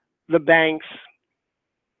the banks,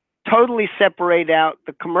 totally separate out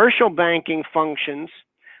the commercial banking functions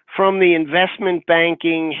from the investment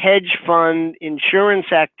banking, hedge fund,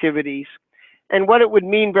 insurance activities. And what it would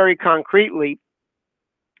mean very concretely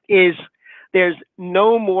is there's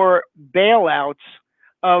no more bailouts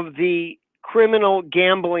of the criminal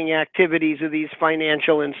gambling activities of these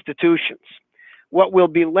financial institutions. What we'll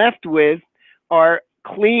be left with are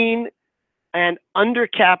clean and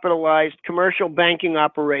undercapitalized commercial banking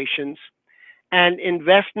operations and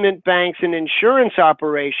investment banks and insurance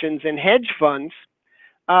operations and hedge funds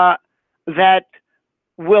that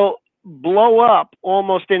will blow up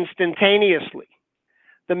almost instantaneously.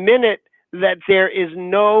 The minute that there is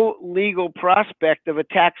no legal prospect of a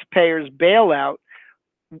taxpayer's bailout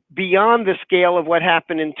beyond the scale of what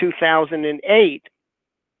happened in 2008,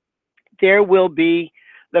 there will be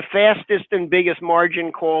the fastest and biggest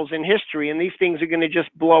margin calls in history, and these things are going to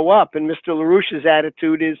just blow up. And Mr. LaRouche's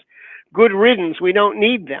attitude is, good riddance, we don't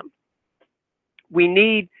need them. We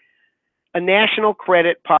need a national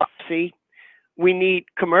credit policy. We need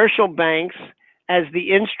commercial banks as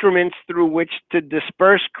the instruments through which to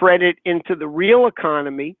disperse credit into the real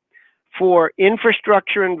economy for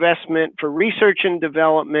infrastructure investment, for research and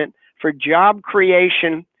development, for job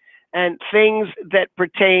creation, and things that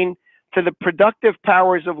pertain to the productive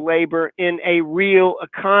powers of labor in a real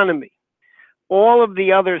economy. All of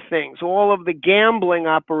the other things, all of the gambling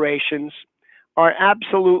operations are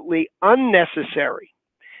absolutely unnecessary.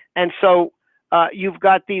 And so you've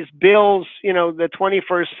got these bills, you know, the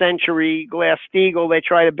 21st century Glass-Steagall, they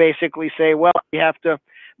try to basically say, well, you have to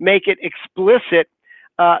make it explicit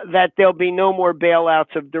that there'll be no more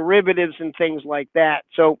bailouts of derivatives and things like that.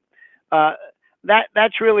 So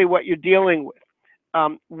that's really what you're dealing with.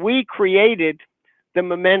 We created the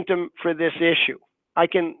momentum for this issue. I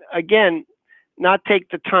can, again, not take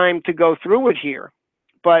the time to go through it here,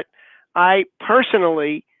 but I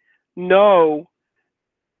personally know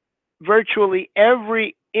virtually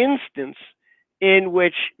every instance in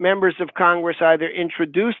which members of Congress either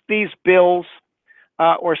introduced these bills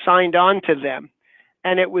or signed on to them.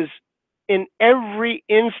 And it was in every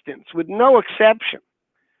instance, with no exception,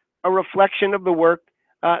 a reflection of the work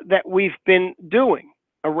that we've been doing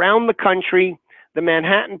around the country. The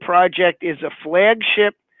Manhattan Project is a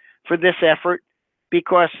flagship for this effort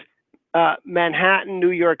because Manhattan,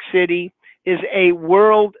 New York City, is a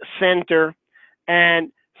world center.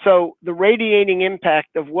 And so the radiating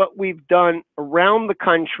impact of what we've done around the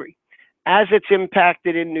country, as it's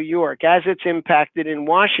impacted in New York, as it's impacted in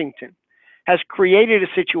Washington, has created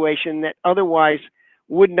a situation that otherwise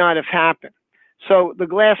would not have happened. So the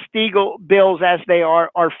Glass-Steagall bills as they are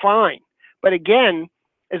fine. But again,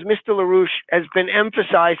 as Mr. LaRouche has been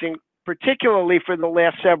emphasizing, particularly for the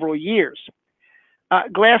last several years,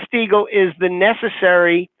 Glass-Steagall is the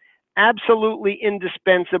necessary, absolutely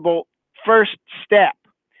indispensable first step.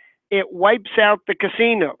 It wipes out the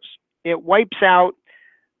casinos. It wipes out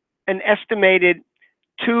an estimated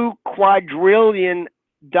 $2 quadrillion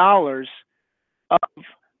of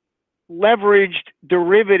leveraged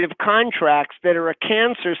derivative contracts that are a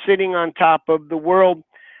cancer sitting on top of the world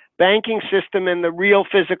banking system and the real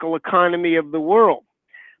physical economy of the world.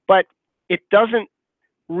 But it doesn't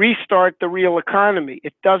restart the real economy.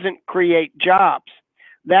 It doesn't create jobs.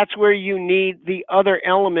 That's where you need the other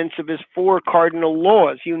elements of his 4 cardinal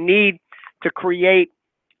laws. You need to create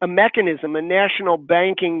a mechanism, a national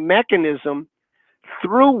banking mechanism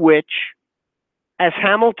through which, as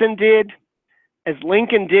Hamilton did, as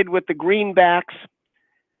Lincoln did with the greenbacks,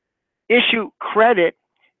 issue credit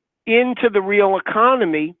into the real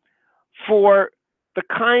economy for the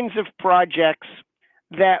kinds of projects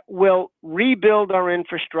that will rebuild our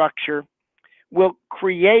infrastructure, will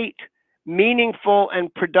create meaningful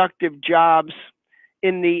and productive jobs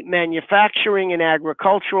in the manufacturing and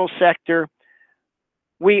agricultural sector.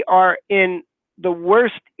 We are in the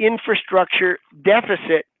worst infrastructure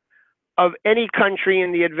deficit of any country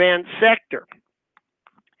in the advanced sector.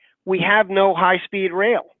 We have no high-speed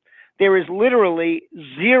rail. There is literally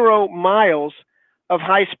 0 miles of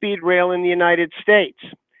high-speed rail in the United States.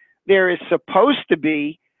 There is supposed to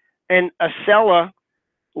be an Acela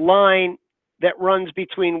line that runs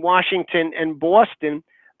between Washington and Boston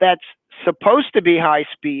that's supposed to be high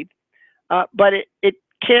speed, but it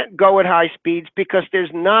can't go at high speeds because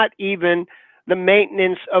there's not even the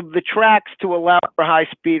maintenance of the tracks to allow for high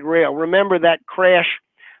speed rail. Remember that crash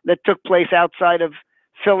that took place outside of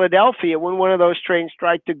Philadelphia when one of those trains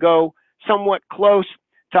tried to go somewhat close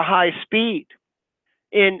to high speed.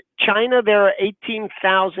 In China, there are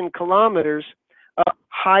 18,000 kilometers of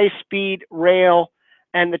high speed rail,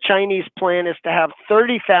 and the Chinese plan is to have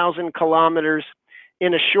 30,000 kilometers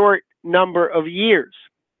in a short number of years.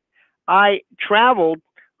 I traveled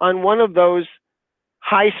on one of those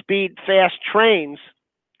high-speed fast trains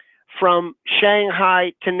from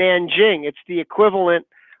Shanghai to Nanjing. It's the equivalent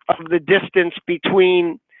of the distance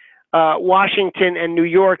between Washington and New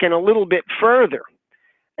York and a little bit further.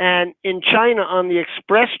 And in China on the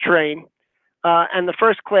express train, and the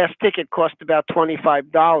first class ticket cost about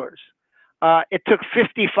 $25. It took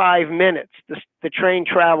 55 minutes. The train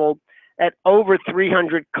traveled at over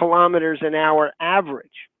 300 kilometers an hour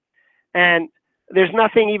average. And there's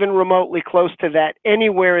nothing even remotely close to that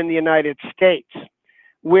anywhere in the United States.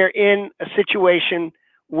 We're in a situation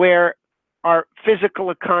where our physical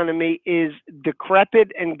economy is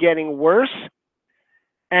decrepit and getting worse.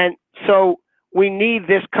 And so we need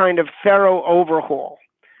this kind of thorough overhaul.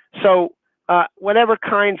 So whatever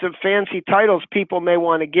kinds of fancy titles people may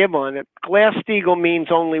want to give on it, Glass-Steagall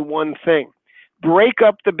means only one thing. Break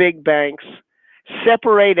up the big banks,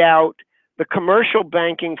 separate out the commercial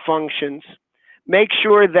banking functions, make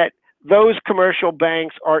sure that those commercial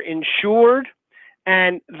banks are insured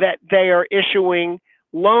and that they are issuing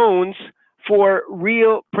loans for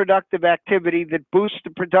real productive activity that boosts the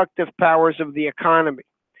productive powers of the economy.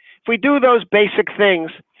 If we do those basic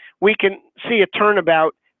things, we can see a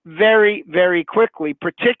turnabout very, very quickly,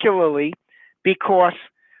 particularly because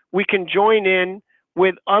we can join in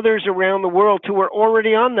with others around the world who are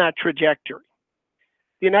already on that trajectory.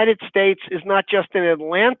 The United States is not just an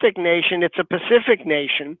Atlantic nation, it's a Pacific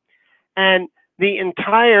nation, and the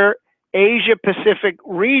entire Asia-Pacific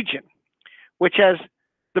region, which has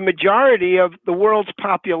the majority of the world's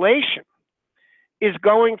population, is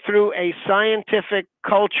going through a scientific,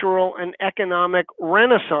 cultural, and economic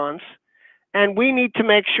renaissance. And we need to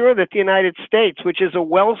make sure that the United States, which is a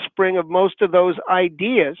wellspring of most of those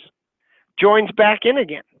ideas, joins back in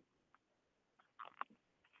again.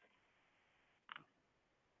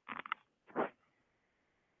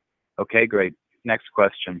 Okay, great. Next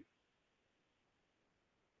question.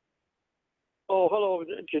 Oh, hello,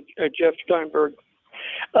 Jeff Steinberg.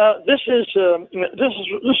 This is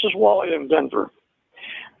Wally in Denver.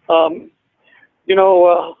 Of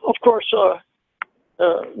course,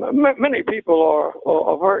 many people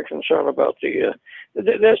are very concerned about there's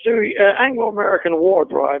the Anglo-American war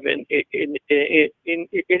drive it's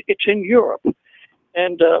in Europe,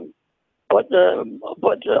 and but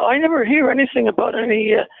I never hear anything about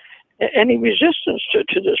any resistance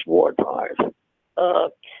to this war drive.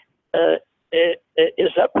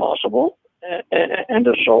 Is that possible? And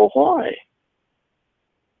if so, why?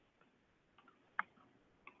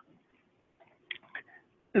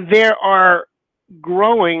 There are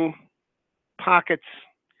growing pockets,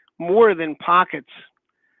 more than pockets,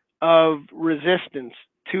 of resistance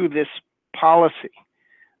to this policy.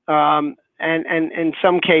 And in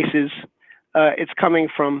some cases, it's coming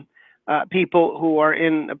from people who are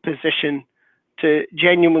in a position to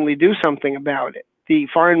genuinely do something about it. The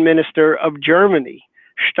foreign minister of Germany,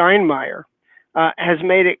 Steinmeier, has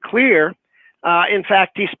made it clear. In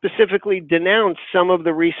fact, he specifically denounced some of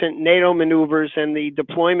the recent NATO maneuvers and the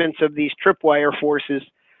deployments of these tripwire forces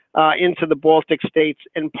into the Baltic states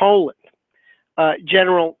and Poland.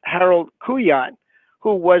 General Harold Kuyat,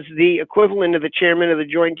 who was the equivalent of the chairman of the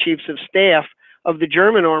Joint Chiefs of Staff of the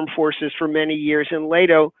German Armed Forces for many years and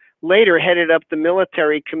later headed up the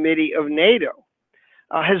Military Committee of NATO,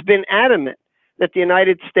 has been adamant that the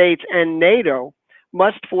United States and NATO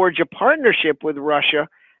must forge a partnership with Russia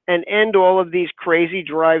and end all of these crazy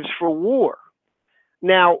drives for war.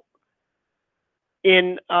 Now,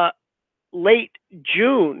 in late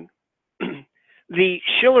June, the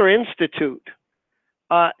Schiller Institute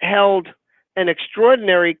held an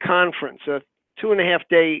extraordinary conference, a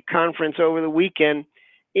 2.5-day conference over the weekend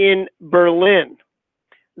in Berlin.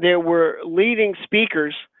 There were leading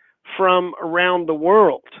speakers from around the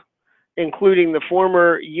world, including the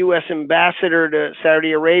former U.S. ambassador to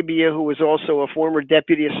Saudi Arabia, who was also a former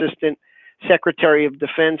Deputy Assistant Secretary of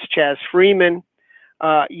Defense, Chas Freeman.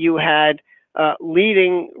 You had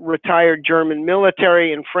leading retired German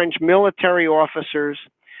military and French military officers.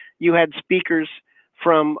 You had speakers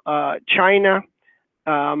from China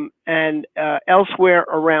and elsewhere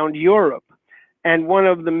around Europe. And one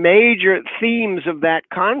of the major themes of that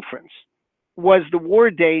conference was the war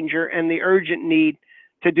danger and the urgent need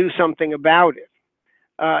to do something about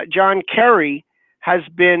it. John Kerry has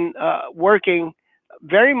been working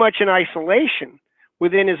very much in isolation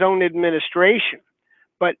within his own administration,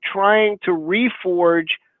 but trying to reforge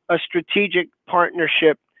a strategic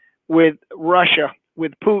partnership with Russia,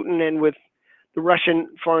 with Putin, and with the Russian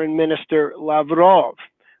Foreign Minister Lavrov.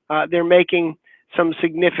 They're making some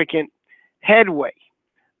significant headway.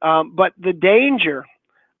 But the danger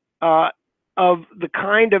of the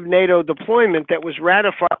kind of NATO deployment that was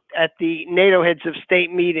ratified at the NATO heads of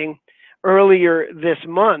state meeting earlier this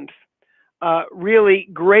month really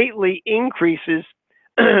greatly increases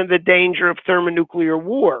the danger of thermonuclear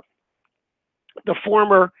war. The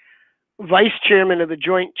former vice chairman of the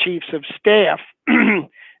Joint Chiefs of Staff,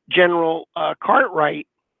 General Cartwright,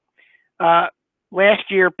 last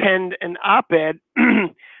year penned an op-ed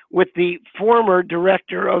with the former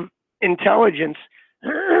director of intelligence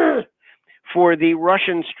for the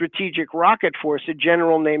Russian Strategic Rocket Force, a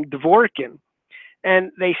general named Dvorkin.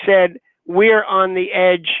 And they said, we're on the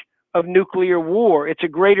edge of nuclear war. It's a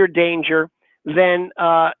greater danger than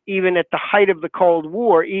even at the height of the Cold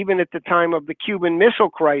War, even at the time of the Cuban Missile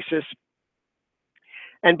Crisis.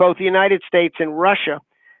 And both the United States and Russia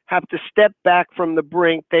have to step back from the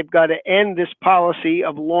brink. They've got to end this policy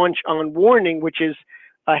of launch on warning, which is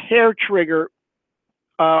a hair trigger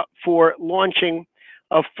for launching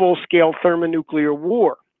a full-scale thermonuclear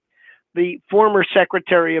war. The former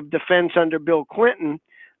Secretary of Defense under Bill Clinton,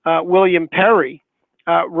 William Perry,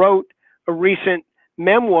 wrote a recent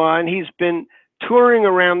memoir, and he's been touring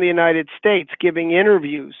around the United States, giving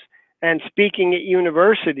interviews and speaking at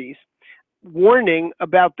universities, warning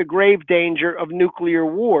about the grave danger of nuclear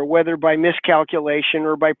war, whether by miscalculation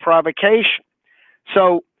or by provocation.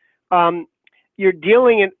 So you're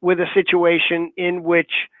dealing with a situation in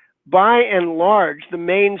which, by and large, the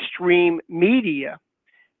mainstream media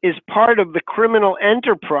is part of the criminal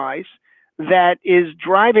enterprise that is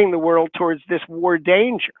driving the world towards this war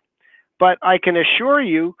danger. But I can assure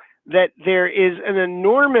you that there is an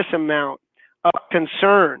enormous amount of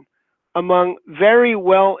concern among very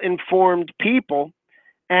well-informed people.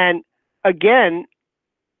 And again,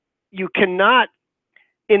 you cannot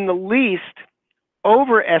in the least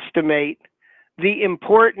overestimate the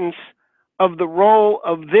importance of the role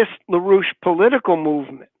of this LaRouche political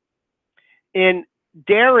movement in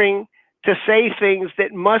daring to say things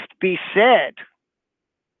that must be said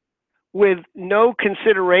with no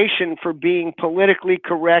consideration for being politically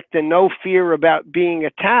correct and no fear about being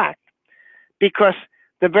attacked, because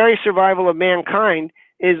the very survival of mankind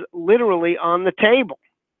is literally on the table.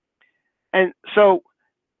 And so,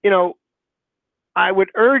 I would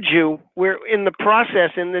urge you, we're in the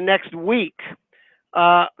process in the next week,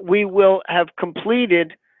 we will have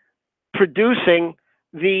completed producing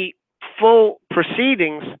the full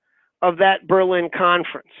proceedings of that Berlin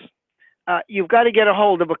conference. You've got to get a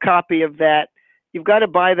hold of a copy of that. You've got to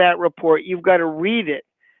buy that report. You've got to read it,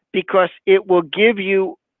 because it will give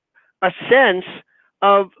you a sense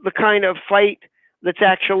of the kind of fight that's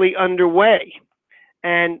actually underway.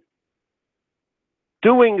 And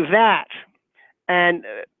doing that and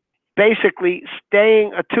basically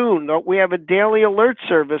staying attuned. We have a daily alert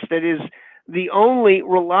service that is the only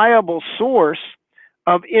reliable source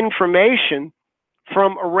of information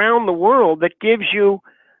from around the world that gives you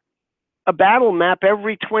a battle map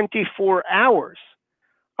every 24 hours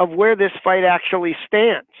of where this fight actually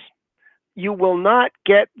stands. You will not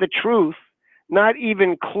get the truth, not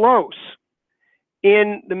even close,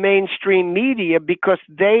 in the mainstream media, because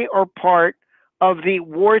they are part of the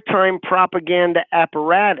wartime propaganda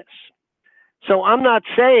apparatus. So I'm not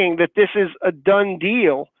saying that this is a done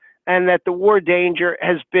deal and that the war danger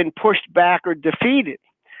has been pushed back or defeated.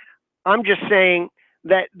 I'm just saying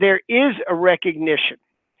that there is a recognition,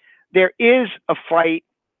 there is a fight,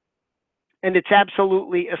 and it's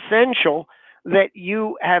absolutely essential that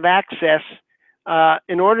you have access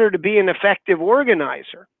in order to be an effective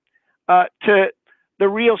organizer to the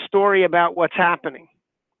real story about what's happening.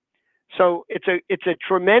 So it's a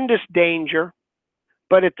tremendous danger,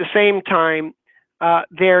 but at the same time,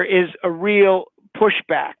 there is a real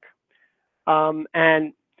pushback.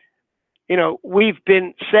 And, we've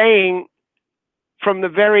been saying from the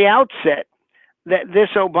very outset that this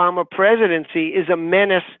Obama presidency is a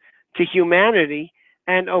menace to humanity,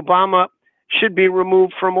 and Obama should be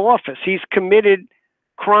removed from office. He's committed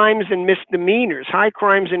crimes and misdemeanors, high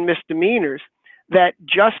crimes and misdemeanors that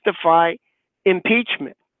justify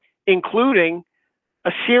impeachment, including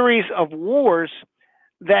a series of wars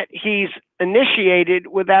that he's initiated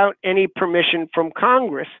without any permission from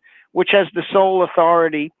Congress, which has the sole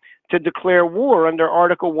authority to declare war under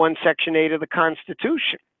Article 1, Section 8 of the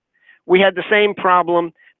Constitution. We had the same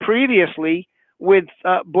problem previously with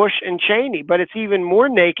Bush and Cheney, but it's even more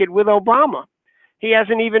naked with Obama. He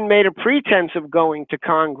hasn't even made a pretense of going to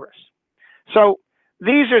Congress. So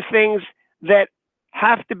these are things that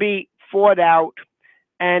have to be fought out.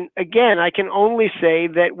 And again, I can only say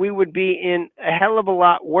that we would be in a hell of a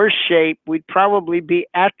lot worse shape. We'd probably be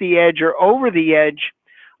at the edge or over the edge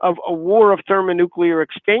of a war of thermonuclear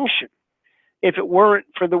extinction if it weren't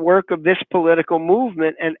for the work of this political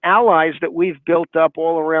movement and allies that we've built up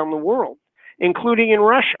all around the world, including in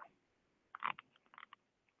Russia.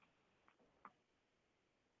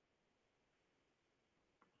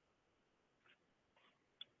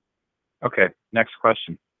 Okay, next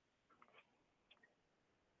question.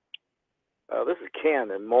 This is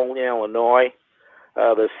Ken in Moline, Illinois.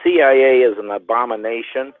 The CIA is an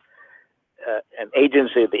abomination. an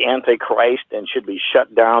agency of the Antichrist and should be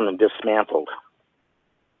shut down and dismantled.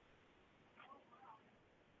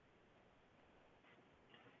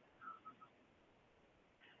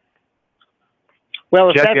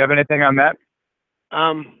 Well, Jeff, do you have anything on that?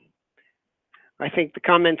 I think the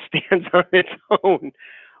comment stands on its own.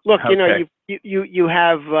 Look, you know, Okay. you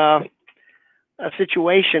have a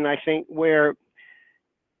situation, I think, where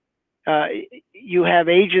you have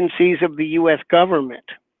agencies of the U.S. government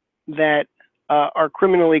that are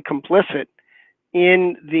criminally complicit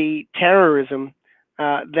in the terrorism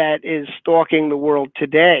that is stalking the world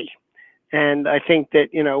today. And I think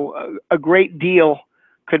that, you know, a great deal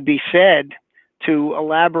could be said to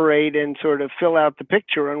elaborate and sort of fill out the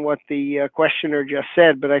picture on what the questioner just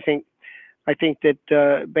said. But I think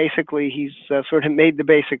that basically he's sort of made the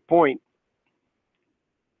basic point.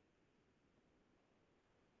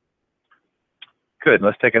 Good.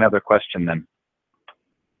 Let's take another question then.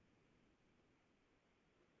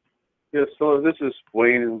 Yes, so this is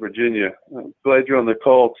Wayne in Virginia. I'm glad you're on the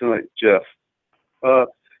call tonight, Jeff. I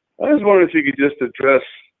was wondering if you could just address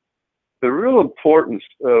the real importance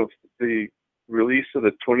of the release of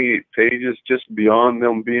the 28 pages, just beyond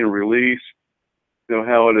them being released, you know,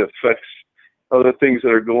 how it affects other things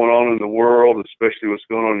that are going on in the world, especially what's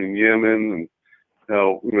going on in Yemen, and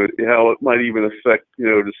how it might even affect, you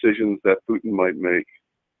know, decisions that Putin might make.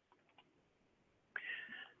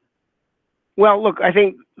 Well, look, I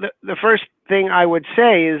think the first thing I would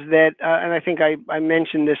say is that, and I think I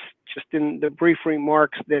mentioned this just in the brief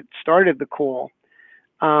remarks that started the call,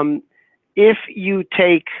 if you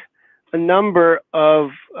take a number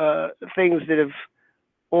of things that have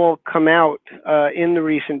all come out in the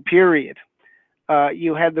recent period,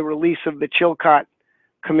 you had the release of the Chilcot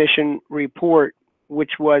Commission report,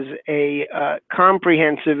 which was a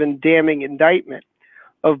comprehensive and damning indictment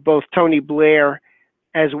of both Tony Blair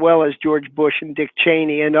as well as George Bush and Dick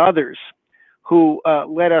Cheney and others who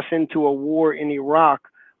led us into a war in Iraq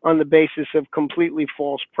on the basis of completely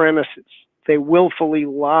false premises. They willfully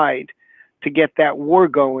lied to get that war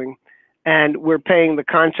going, and we're paying the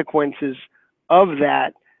consequences of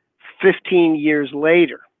that 15 years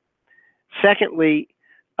later. Secondly,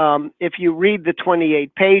 if you read the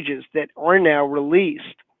 28 pages that are now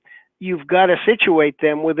released, you've got to situate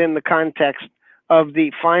them within the context of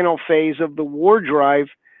the final phase of the war drive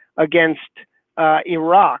against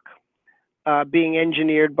Iraq, being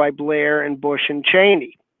engineered by Blair and Bush and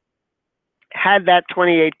Cheney. Had that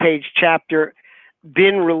 28-page chapter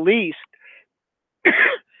been released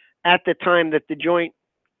at the time that the Joint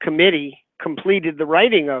Committee completed the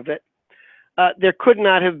writing of it, there could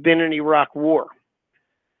not have been an Iraq war,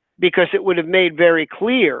 because it would have made very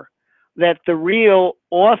clear that the real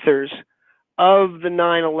authors of the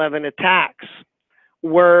 9/11 attacks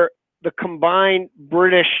were the combined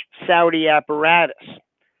British-Saudi apparatus.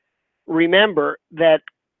 Remember that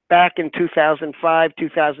back in 2005,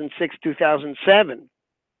 2006, 2007,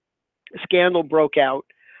 a scandal broke out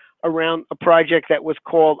around a project that was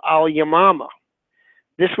called Al-Yamama.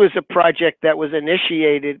 This was a project that was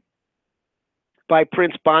initiated by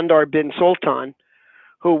Prince Bandar bin Sultan,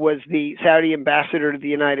 who was the Saudi ambassador to the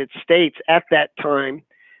United States at that time,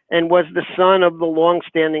 and was the son of the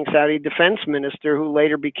long-standing Saudi defense minister who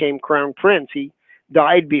later became crown prince. He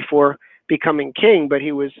died before becoming king, but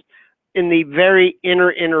he was in the very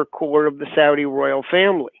inner core of the Saudi royal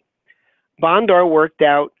family. Bandar worked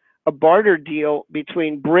out a barter deal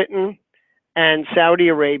between Britain and Saudi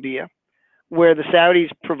Arabia, where the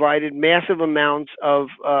Saudis provided massive amounts of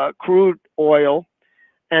crude oil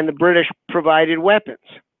and the British provided weapons.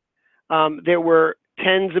 There were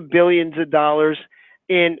tens of billions of dollars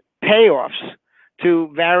in payoffs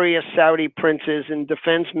to various Saudi princes and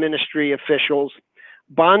defense ministry officials.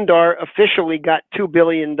 Bandar officially got $2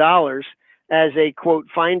 billion as a, quote,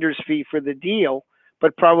 finder's fee for the deal,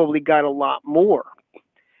 but probably got a lot more.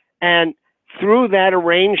 And through that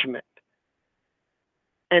arrangement,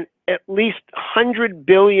 an at least $100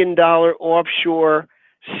 billion offshore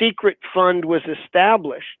secret fund was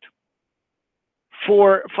established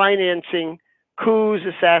for financing coups,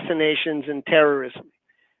 assassinations, and terrorism,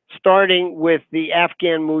 starting with the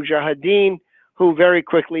Afghan Mujahideen, who very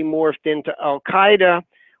quickly morphed into Al-Qaeda,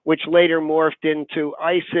 which later morphed into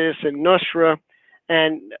ISIS and Nusra,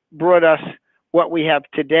 and brought us what we have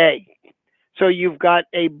today. So you've got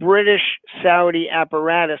a British-Saudi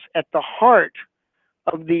apparatus at the heart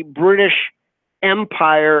of the British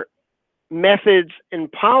Empire methods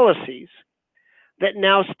and policies that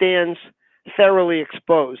now stands thoroughly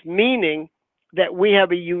exposed, meaning that we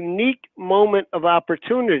have a unique moment of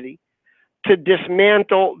opportunity to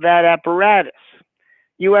dismantle that apparatus.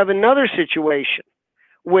 You have another situation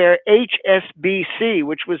where HSBC,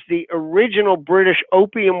 which was the original British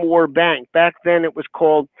Opium War Bank, back then it was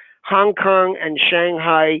called Hong Kong and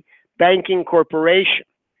Shanghai Banking Corporation.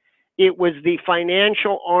 It was the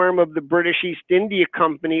financial arm of the British East India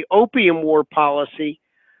Company opium war policy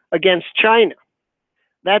against China.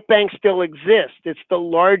 That bank still exists. It's the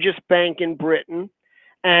largest bank in Britain.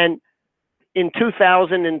 And in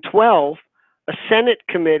 2012, a Senate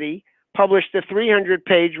committee published a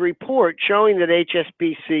 300-page report showing that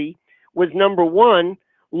HSBC was, number one,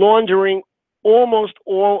 laundering almost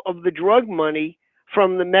all of the drug money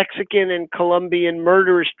from the Mexican and Colombian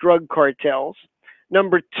murderous drug cartels.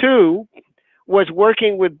 Number two, was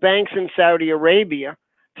working with banks in Saudi Arabia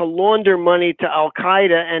to launder money to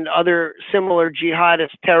Al-Qaeda and other similar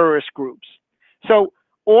jihadist terrorist groups. So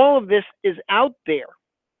all of this is out there.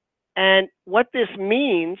 And what this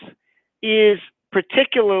means is,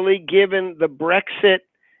 particularly given the Brexit,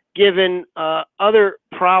 given other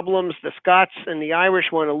problems, the Scots and the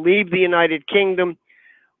Irish want to leave the United Kingdom,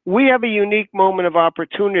 we have a unique moment of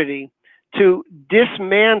opportunity to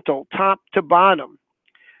dismantle top to bottom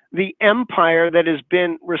the empire that has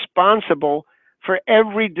been responsible for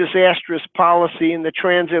every disastrous policy in the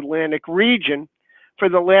transatlantic region for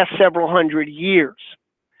the last several hundred years.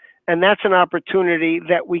 And that's an opportunity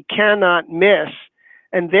that we cannot miss.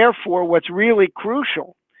 And therefore, what's really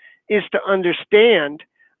crucial is to understand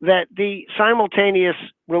that the simultaneous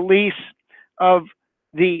release of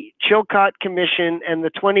the Chilcot Commission and the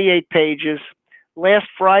 28 pages, last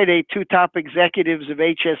Friday, 2 top executives of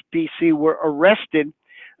HSBC were arrested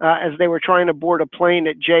as they were trying to board a plane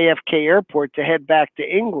at JFK Airport to head back to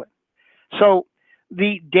England. So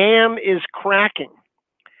the dam is cracking.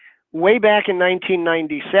 Way back in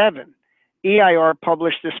 1997, EIR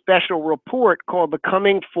published a special report called The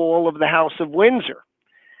Coming Fall of the House of Windsor.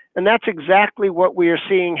 And that's exactly what we are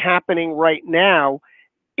seeing happening right now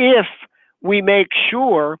if we make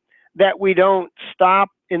sure that we don't stop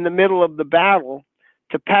in the middle of the battle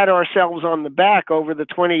to pat ourselves on the back over the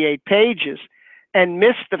 28 pages and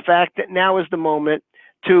miss the fact that now is the moment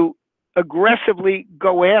to aggressively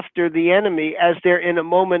go after the enemy as they're in a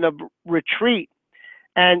moment of retreat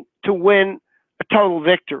and to win a total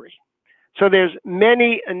victory. So there's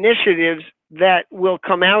many initiatives that will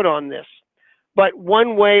come out on this. But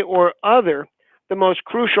one way or other, the most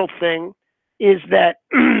crucial thing is that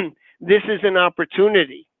this is an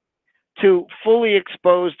opportunity to fully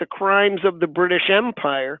expose the crimes of the British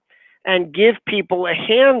Empire and give people a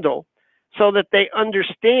handle so that they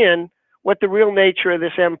understand what the real nature of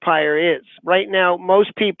this empire is. Right now,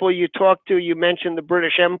 most people you talk to, you mention the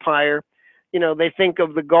British Empire, you know, they think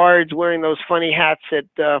of the guards wearing those funny hats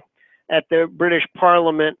at the British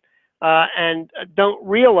Parliament and don't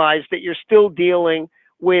realize that you're still dealing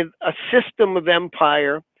with a system of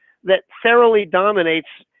empire that thoroughly dominates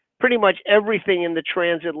pretty much everything in the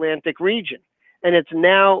transatlantic region. And it's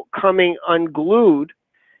now coming unglued.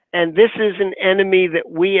 And this is an enemy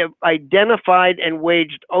that we have identified and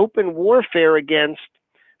waged open warfare against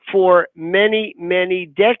for many, many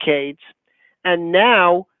decades. And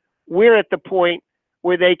now we're at the point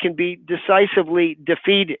where they can be decisively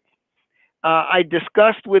defeated. I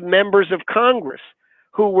discussed with members of Congress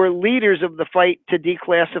who were leaders of the fight to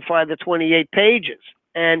declassify the 28 pages.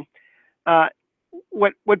 And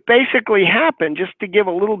what basically happened, just to give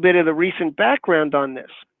a little bit of the recent background on this,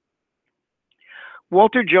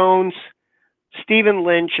 Walter Jones, Stephen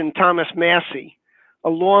Lynch, and Thomas Massey,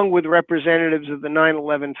 along with representatives of the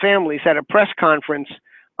 9/11 families, had a press conference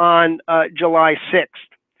on July 6th.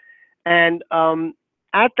 And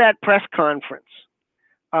at that press conference,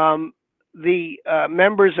 the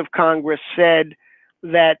members of Congress said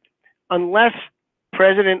that unless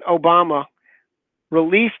President Obama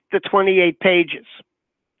released the 28 pages,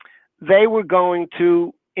 they were going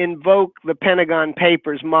to invoke the Pentagon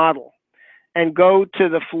Papers model and go to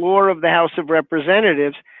the floor of the House of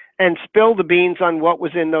Representatives and spill the beans on what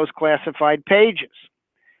was in those classified pages.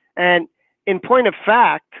 And in point of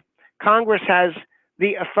fact, Congress has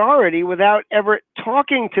the authority, without ever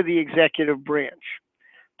talking to the executive branch,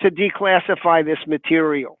 to declassify this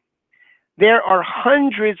material. There are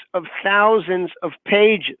hundreds of thousands of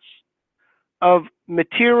pages of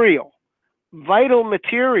material, vital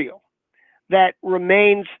material, that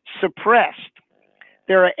remains suppressed.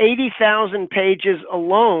 There are 80,000 pages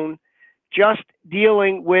alone just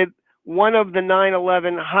dealing with one of the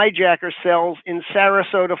 9/11 hijacker cells in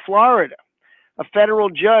Sarasota, Florida. A federal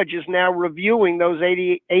judge is now reviewing those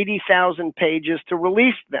 80,000 pages to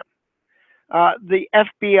release them. The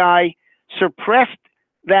FBI suppressed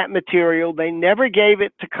that material. They never gave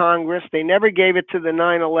it to Congress. They never gave it to the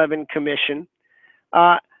 9/11 Commission.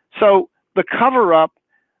 So the cover-up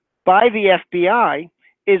by the FBI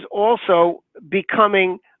is also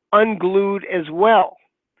becoming unglued as well.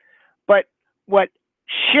 But what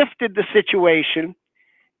shifted the situation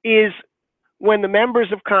is when the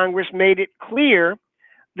members of Congress made it clear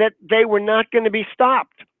that they were not going to be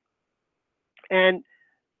stopped. And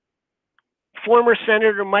former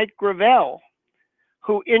Senator Mike Gravel,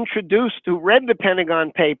 who read the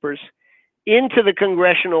Pentagon Papers into the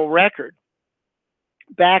congressional record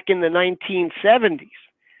back in the 1970s,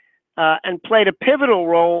 and played a pivotal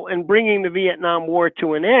role in bringing the Vietnam War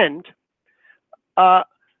to an end,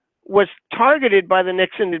 was targeted by the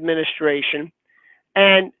Nixon administration,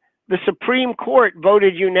 and the Supreme Court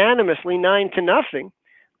voted unanimously 9-0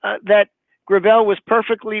 that Gravel was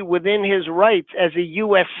perfectly within his rights as a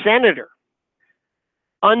U.S. Senator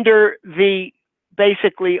under the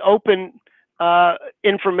basically open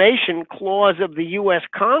information clause of the U.S.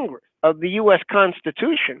 Congress, of the U.S.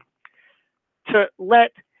 Constitution, to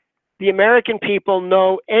let the American people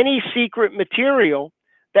know any secret material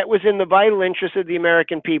that was in the vital interest of the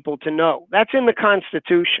American people to know. That's in the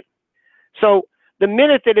Constitution. So the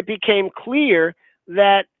minute that it became clear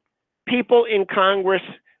that people in Congress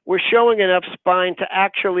were showing enough spine to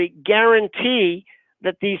actually guarantee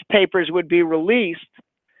that these papers would be released,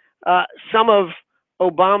 some of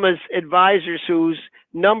Obama's advisors, whose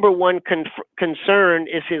number one concern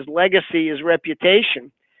is his legacy, his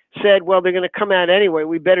reputation, said, well, they're going to come out anyway,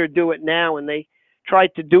 we better do it now. And they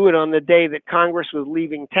tried to do it on the day that Congress was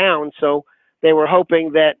leaving town. So they were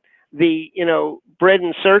hoping that the, bread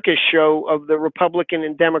and circus show of the Republican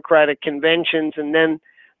and Democratic conventions, and then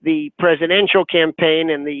the presidential campaign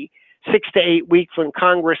and the 6 to 8 weeks when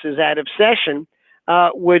Congress is out of session,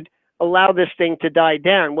 would allow this thing to die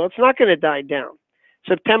down. Well, it's not going to die down.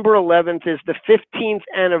 September 11th is the 15th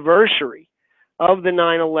anniversary of the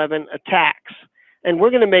 9/11 attacks. And we're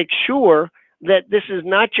going to make sure that this is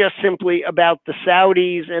not just simply about the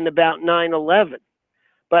Saudis and about 9/11,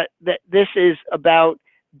 but that this is about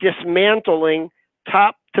dismantling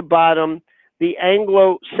top to bottom the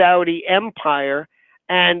Anglo-Saudi empire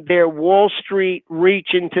and their Wall Street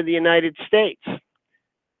reach into the United States.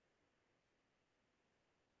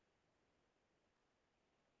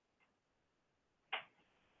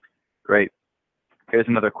 Great. Here's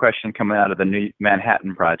another question coming out of the New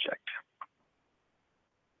Manhattan Project.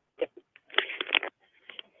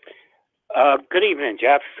 Good evening,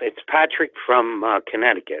 Jeff. It's Patrick from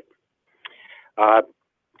Connecticut.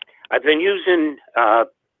 I've been using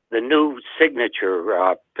the new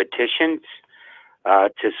signature petitions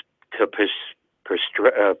to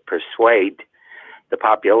persuade the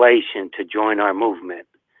population to join our movement.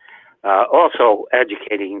 Also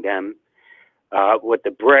educating them with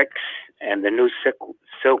the BRICS and the new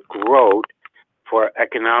Silk Road for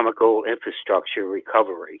economical infrastructure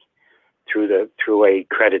recovery through a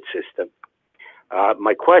credit system.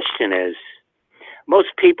 My question is, most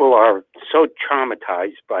people are so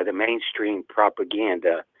traumatized by the mainstream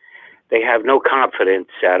propaganda, they have no confidence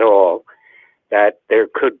at all that there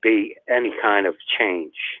could be any kind of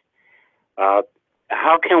change.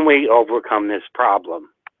 How can we overcome this problem?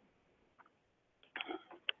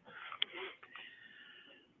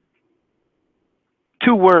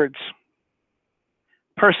 Two words: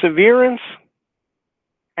 perseverance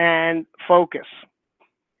and focus.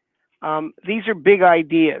 These are big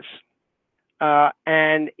ideas.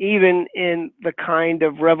 And even in the kind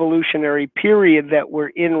of revolutionary period that we're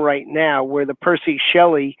in right now, where the Percy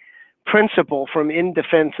Shelley principle from In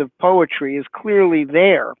Defense of Poetry is clearly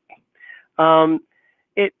there,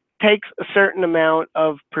 it takes a certain amount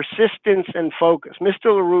of persistence and focus. Mr.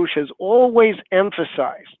 LaRouche has always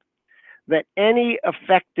emphasized that any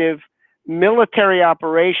effective military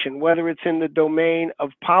operation, whether it's in the domain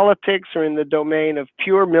of politics or in the domain of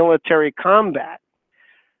pure military combat,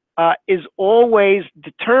 is always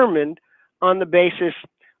determined on the basis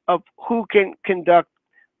of who can conduct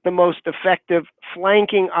the most effective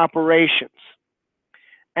flanking operations.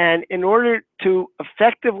 And in order to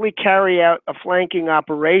effectively carry out a flanking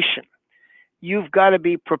operation, you've got to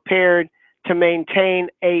be prepared to maintain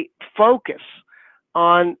a focus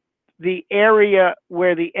on the area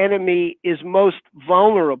where the enemy is most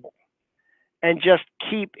vulnerable and just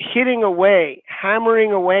keep hitting away,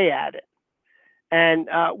 hammering away at it. And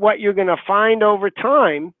what you're going to find over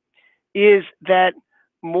time is that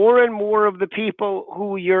more and more of the people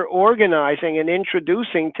who you're organizing and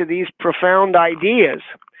introducing to these profound ideas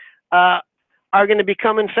are going to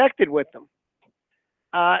become infected with them.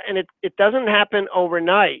 And it doesn't happen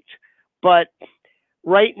overnight, but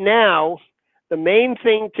right now, the main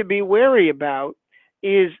thing to be wary about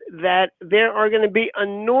is that there are going to be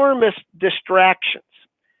enormous distractions.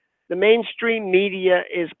 the mainstream media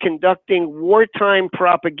is conducting wartime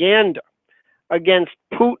propaganda against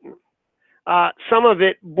Putin. Some of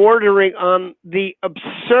it bordering on the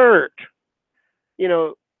absurd. You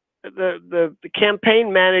know, the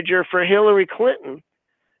campaign manager for Hillary Clinton,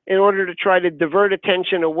 in order to try to divert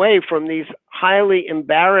attention away from these highly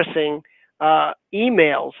embarrassing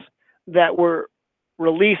emails that were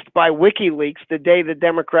released by WikiLeaks the day the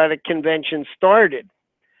Democratic convention started,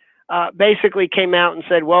 basically came out and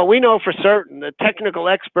said, well, we know for certain, the technical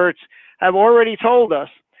experts have already told us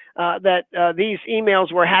that these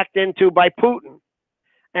emails were hacked into by Putin,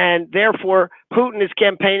 and therefore Putin is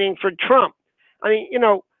campaigning for Trump. I mean, you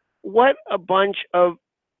know, what a bunch of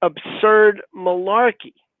absurd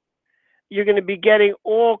malarkey. You're going to be getting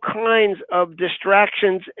all kinds of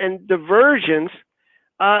distractions and diversions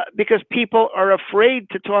because people are afraid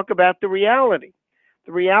to talk about the reality.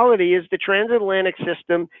 The reality is the transatlantic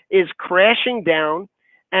system is crashing down,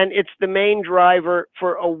 and it's the main driver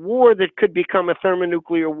for a war that could become a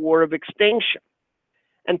thermonuclear war of extinction.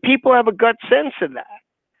 And people have a gut sense of that.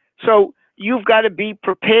 So you've got to be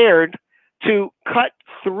prepared to cut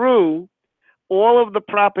through all of the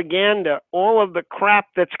propaganda, all of the crap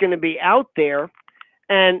that's going to be out there,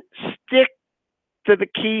 and stick to the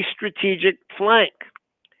key strategic flank.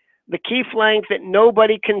 The key flank that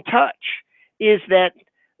nobody can touch is that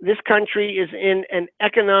this country is in an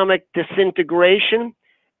economic disintegration.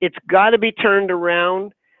 It's got to be turned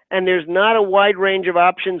around, and there's not a wide range of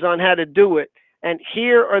options on how to do it. And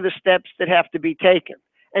here are the steps that have to be taken.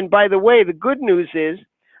 And by the way, the good news is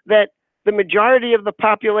that the majority of the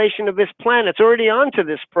population of this planet's already onto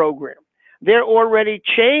this program. They're already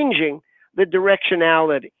changing the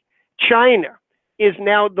directionality. China is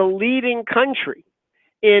now the leading country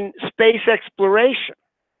in space exploration.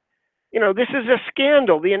 You know, this is a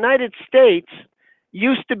scandal. The United States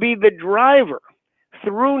used to be the driver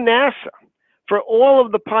through NASA for all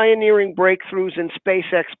of the pioneering breakthroughs in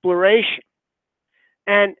space exploration.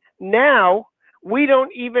 And now we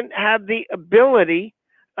don't even have the ability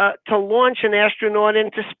to launch an astronaut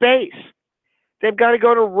into space. They've got to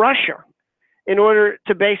go to Russia in order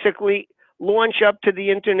to basically launch up to the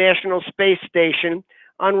International Space Station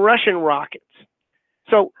on Russian rockets.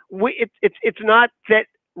 So it's not that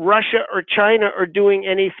Russia or China are doing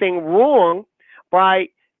anything wrong by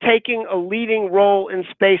taking a leading role in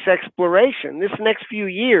space exploration. This next few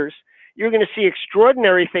years, you're going to see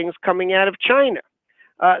extraordinary things coming out of China.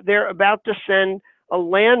 They're about to send a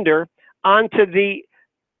lander onto the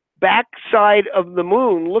backside of the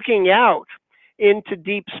moon, looking out into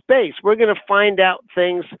deep space. We're going to find out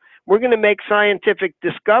things. We're going to make scientific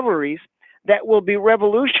discoveries that will be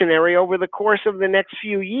revolutionary over the course of the next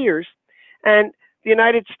few years. And the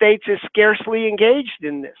United States is scarcely engaged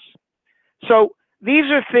in this. So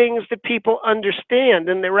these are things that people understand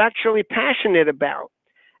and they're actually passionate about.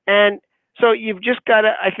 And so you've just got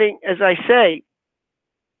to, I think, as I say,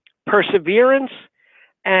 perseverance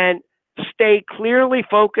and stay clearly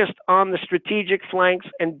focused on the strategic flanks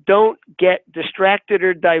and don't get distracted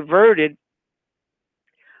or diverted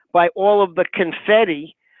by all of the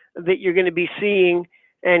confetti that you're going to be seeing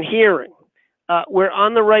and hearing. We're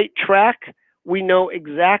on the right track. We know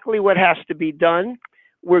exactly what has to be done.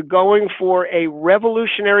 We're going for a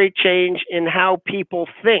revolutionary change in how people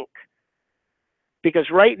think.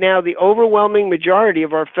 Because right now, the overwhelming majority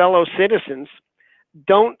of our fellow citizens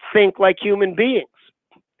don't think like human beings.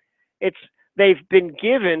 They've been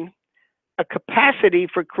given a capacity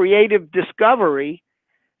for creative discovery,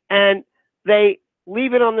 and they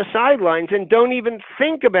leave it on the sidelines and don't even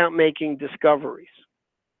think about making discoveries.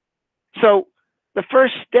 So the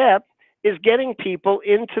first step is getting people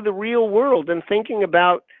into the real world and thinking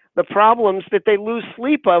about the problems that they lose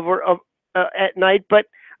sleep over at night, but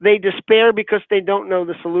they despair because they don't know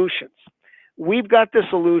the solutions. We've got the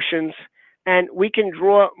solutions, and we can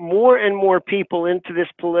draw more and more people into this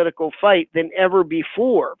political fight than ever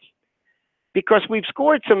before because we've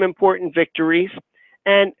scored some important victories,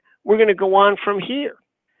 and we're going to go on from here.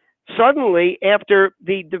 Suddenly, after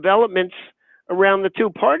the developments around the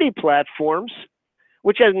two-party platforms,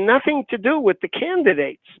 which has nothing to do with the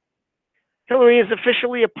candidates, Hillary is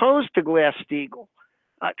officially opposed to Glass-Steagall.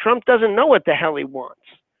 Trump doesn't know what the hell he wants.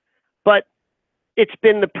 But it's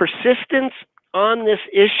been the persistence on this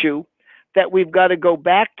issue that we've got to go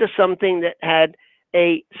back to something that had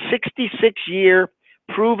a 66-year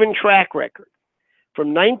proven track record.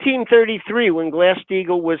 From 1933, when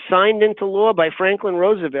Glass-Steagall was signed into law by Franklin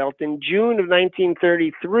Roosevelt in June of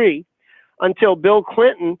 1933, until Bill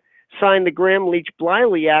Clinton signed the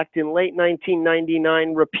Gramm-Leach-Bliley Act in late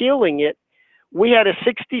 1999, repealing it, we had a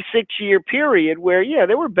 66-year period where, yeah,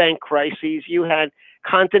 there were bank crises. You had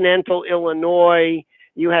Continental Illinois,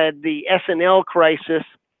 you had the S&L crisis,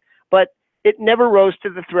 but it never rose to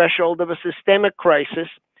the threshold of a systemic crisis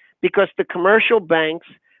because the commercial banks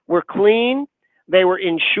were clean, they were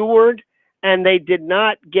insured, and they did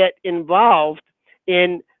not get involved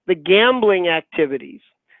in the gambling activities.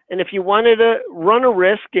 And if you wanted to run a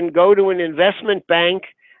risk and go to an investment bank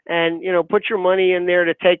and, you know, put your money in there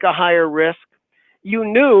to take a higher risk, you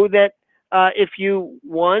knew that if you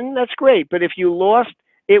won, that's great. But if you lost,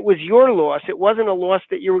 it was your loss. It wasn't a loss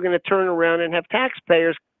that you were going to turn around and have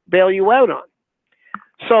taxpayers bail you out on.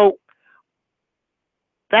 So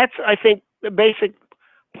that's, I think, the basic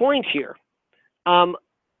point here.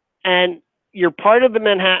 And you're part of the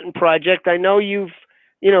Manhattan Project. I know you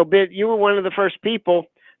were one of the first people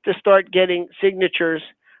to start getting signatures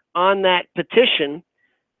on that petition.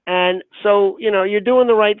 And so, you're doing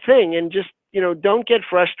the right thing, and just, don't get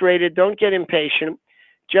frustrated. Don't get impatient.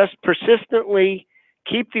 Just persistently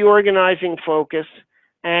keep the organizing focus,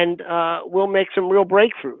 and we'll make some real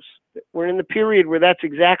breakthroughs. We're in the period where that's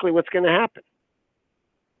exactly what's going to happen.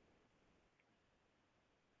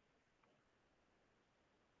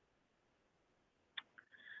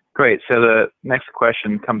 Great. So the next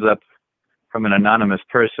question comes up from an anonymous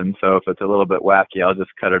person. So if it's a little bit wacky, I'll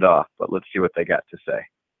just cut it off. But let's see what they got to say.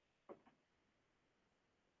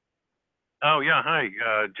 Oh, yeah. Hi,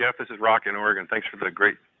 Jeff. This is Rock in Oregon. Thanks for the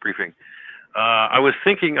great briefing. I was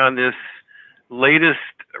thinking on this latest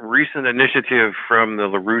recent initiative from the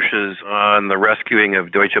LaRouches on the rescuing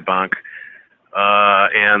of Deutsche Bank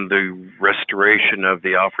and the restoration of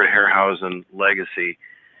the Alfred Herrhausen legacy,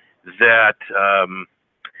 that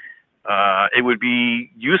it would be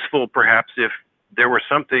useful perhaps if there were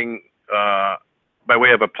something by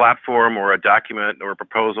way of a platform or a document or a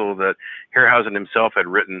proposal that Herrhausen himself had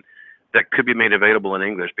written that could be made available in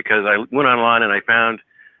English, because I went online and I found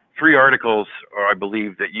 3 articles, or I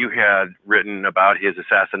believe, that you had written about his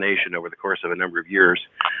assassination over the course of a number of years,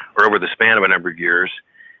 or over the span of a number of years.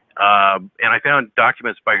 And I found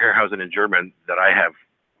documents by Herrhausen in German that I have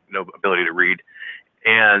no ability to read.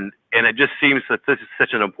 And it just seems that this is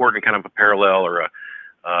such an important kind of a parallel or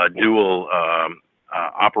a dual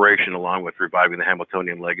operation, along with reviving the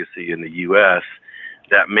Hamiltonian legacy in the U.S.,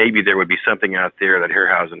 that maybe there would be something out there that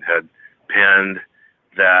Herrhausen had penned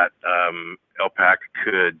that LPAC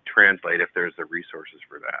could translate if there's the resources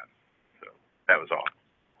for that. So that was all.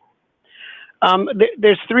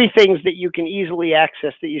 There's 3 things that you can easily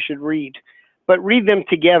access that you should read, but read them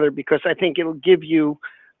together, because I think it'll give you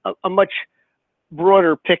a much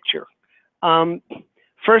broader picture.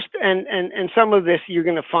 First, and some of this you're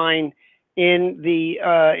going to find in the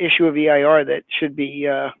issue of EIR that should be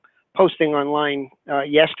posting online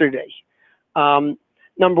yesterday.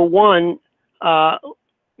 Number one,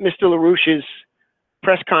 Mr. LaRouche's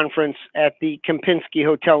press conference at the Kempinski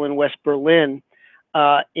Hotel in West Berlin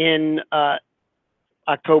in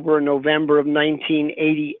October or November of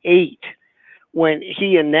 1988, when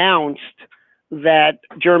he announced that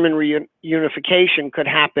German reunification could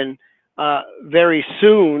happen very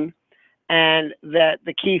soon, and that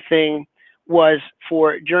the key thing was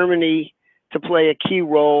for Germany to play a key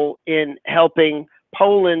role in helping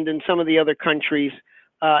Poland and some of the other countries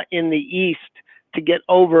in the East to get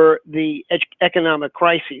over the economic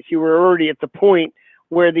crises. You were already at the point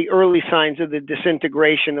where the early signs of the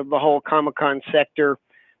disintegration of the whole Comecon sector,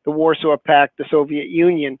 the Warsaw Pact, the Soviet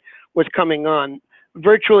Union, was coming on.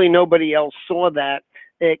 Virtually nobody else saw that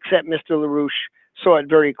except Mr. LaRouche saw it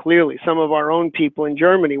very clearly. Some of our own people in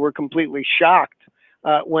Germany were completely shocked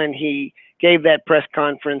when he gave that press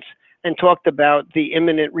conference and talked about the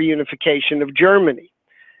imminent reunification of Germany.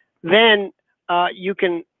 Then you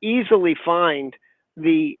can easily find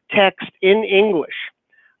the text in English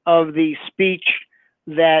of the speech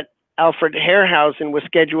that Alfred Herrhausen was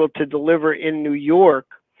scheduled to deliver in New York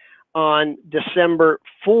on December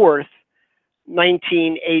 4th,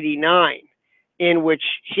 1989, in which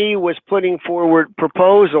he was putting forward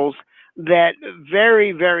proposals that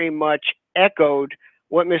very, very much echoed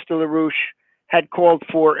what Mr. LaRouche had called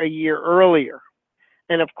for a year earlier.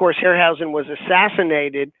 And of course, Herrhausen was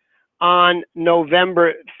assassinated on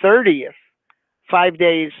November 30th, 5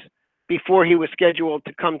 days before he was scheduled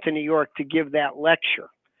to come to New York to give that lecture.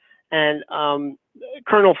 And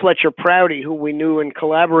Colonel Fletcher Prouty, who we knew and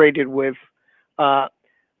collaborated with,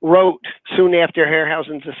 wrote soon after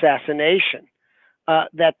Herrhausen's assassination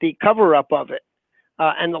that the cover-up of it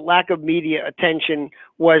and the lack of media attention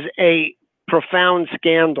was a profound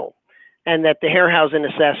scandal, and that the Herrhausen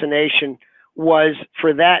assassination was,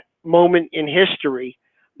 for that moment in history,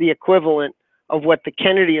 the equivalent of what the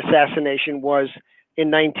Kennedy assassination was in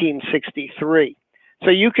 1963. So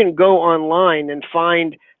you can go online and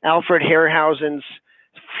find Alfred Herrhausen's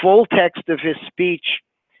full text of his speech.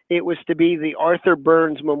 It was to be the Arthur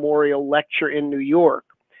Burns Memorial Lecture in New York,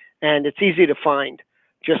 and it's easy to find.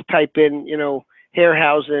 Just type in,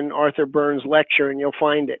 Herrhausen, Arthur Burns lecture, and you'll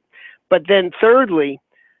find it. But then thirdly,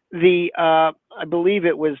 I believe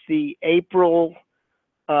it was the April,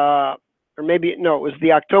 or maybe, no, it was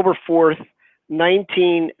the October 4th,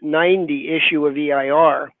 1990 issue of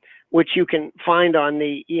EIR, which you can find on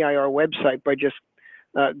the EIR website by just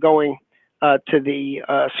going to the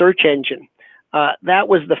search engine. That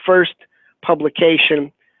was the first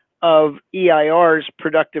publication of EIR's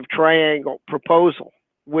productive triangle proposal,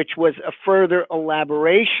 which was a further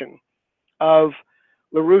elaboration of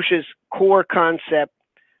LaRouche's core concept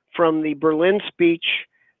from the Berlin speech,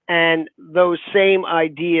 and those same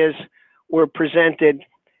ideas were presented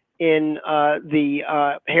in the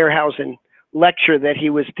Herrhausen lecture that he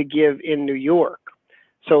was to give in New York.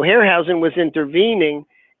 So Herrhausen was intervening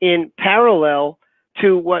in parallel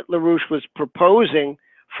to what LaRouche was proposing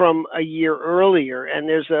from a year earlier, and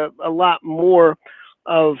there's a lot more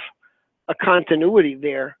of a continuity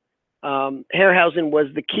there. Herrhausen was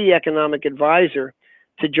the key economic advisor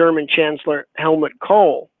to German Chancellor Helmut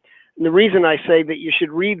Kohl. And the reason I say that you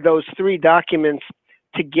should read those three documents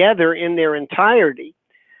together in their entirety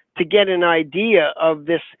to get an idea of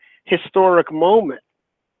this historic moment,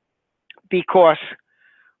 because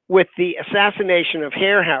with the assassination of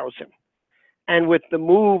Herrhausen and with the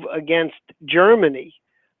move against Germany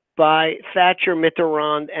by Thatcher,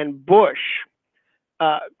 Mitterrand, and Bush,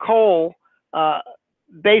 Kohl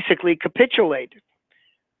basically capitulated.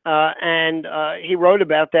 And he wrote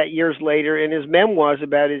about that years later in his memoirs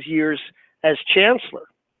about his years as chancellor.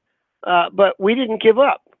 But we didn't give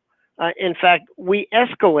up. In fact, we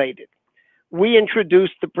escalated. We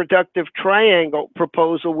introduced the productive triangle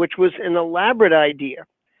proposal, which was an elaborate idea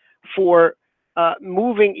for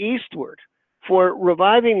moving eastward, for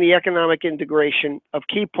reviving the economic integration of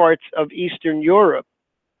key parts of Eastern Europe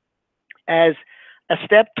as a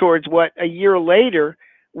step towards what a year later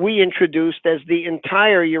we introduced as the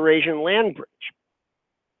entire Eurasian land bridge.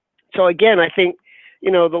 So again, I think,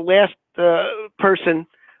 the last person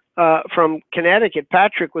from Connecticut,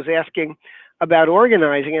 Patrick, was asking about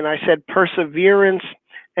organizing, and I said perseverance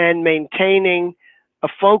and maintaining a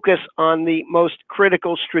focus on the most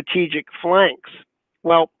critical strategic flanks.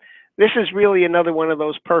 Well, this is really another one of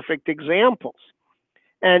those perfect examples.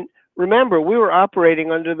 And remember, we were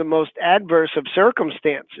operating under the most adverse of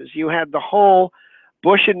circumstances. You had the whole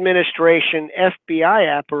Bush administration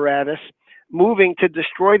FBI apparatus moving to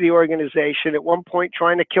destroy the organization, at one point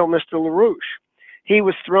trying to kill Mr. LaRouche. He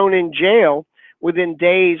was thrown in jail within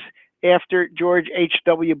days after George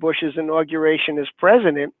H.W. Bush's inauguration as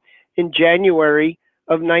president in January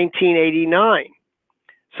of 1989.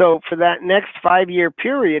 So for that next 5-year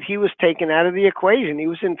period, he was taken out of the equation. He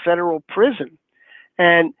was in federal prison.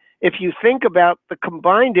 And if you think about the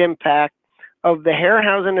combined impact of the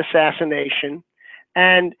Herrhausen assassination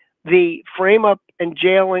and the frame-up and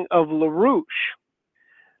jailing of LaRouche,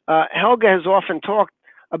 Helga has often talked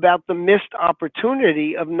about the missed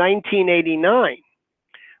opportunity of 1989.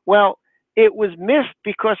 Well, it was missed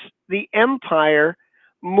because the empire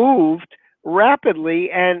moved rapidly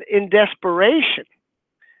and in desperation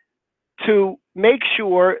to make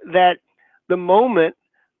sure that the moment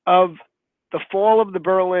of the fall of the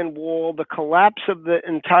Berlin Wall, the collapse of the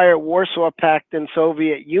entire Warsaw Pact and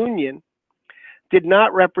Soviet Union, did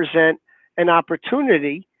not represent an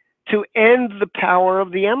opportunity to end the power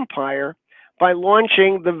of the empire by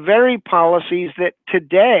launching the very policies that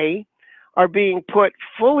today are being put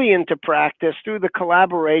fully into practice through the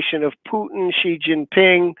collaboration of Putin, Xi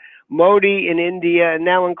Jinping, Modi in India, and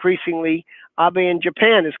now increasingly Abe in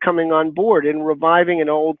Japan is coming on board and reviving an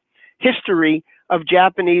old history of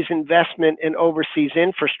Japanese investment in overseas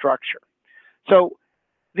infrastructure. So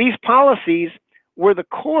these policies were the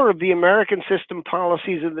core of the American system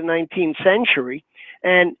policies of the 19th century,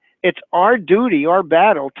 and it's our duty, our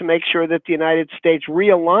battle, to make sure that the United States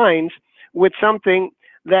realigns with something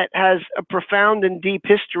that has a profound and deep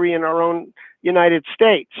history in our own United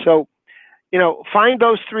States. So, find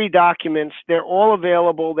those three documents. They're all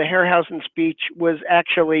available. The Herrhausen speech was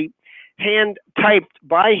actually hand typed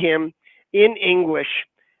by him in English,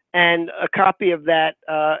 and a copy of that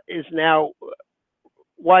is now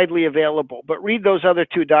widely available. But read those other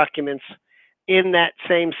two documents in that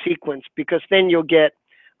same sequence, because then you'll get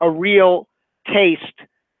a real taste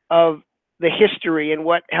of the history and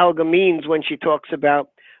what Helga means when she talks about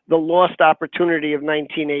the lost opportunity of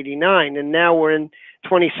 1989. And now we're in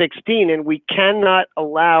 2016, and we cannot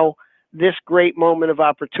allow this great moment of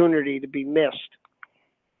opportunity to be missed.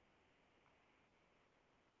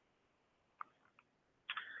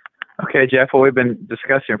 Okay, Jeff, well, we've been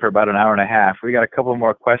discussing for about an hour and a half. We got a couple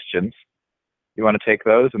more questions. You want to take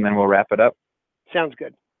those, and then we'll wrap it up? Sounds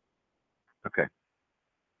good. Okay.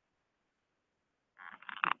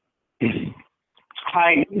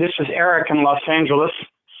 Hi, this is Eric in Los Angeles.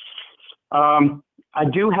 I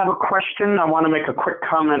do have a question. I want to make a quick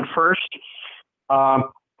comment first.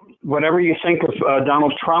 Whatever you think of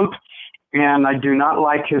Donald Trump, and I do not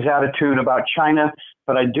like his attitude about China,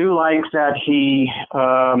 but I do like that he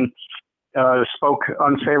spoke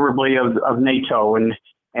unfavorably of NATO and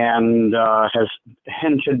has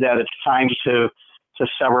hinted that it's time to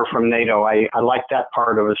sever from NATO. I like that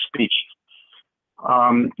part of his speech.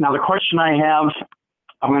 Now, the question I have,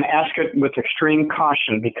 I'm going to ask it with extreme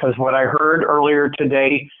caution because what I heard earlier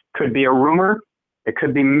today could be a rumor, it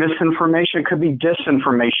could be misinformation, it could be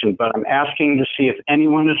disinformation, but I'm asking to see if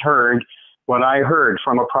anyone has heard what I heard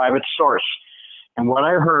from a private source. And what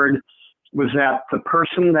I heard was that the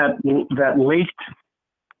person that leaked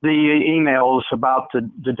the emails about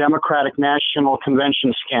the Democratic National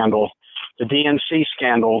Convention scandal, the DNC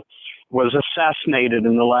scandal, was assassinated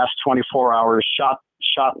in the last 24 hours, shot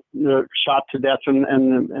to death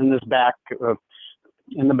in his back,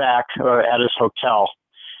 in the back at his hotel.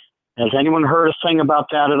 Has anyone heard a thing about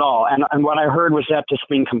that at all? And what I heard was that just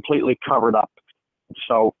being completely covered up.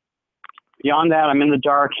 So beyond that, I'm in the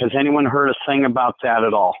dark. Has anyone heard a thing about that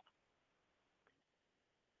at all?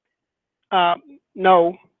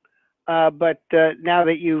 No, but now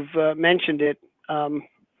that you've mentioned it,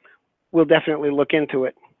 we'll definitely look into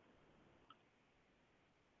it.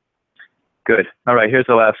 Good. All right, here's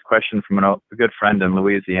the last question from a good friend in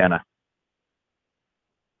Louisiana.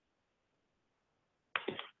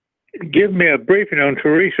 Give me a briefing on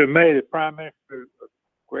Theresa May, the Prime Minister of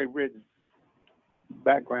Great Britain.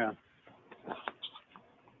 Background.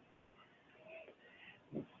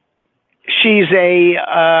 She's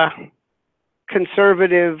a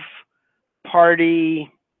conservative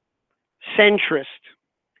party centrist.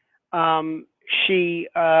 She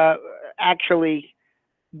actually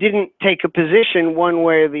didn't take a position one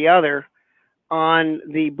way or the other on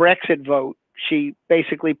the Brexit vote. She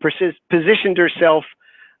basically positioned herself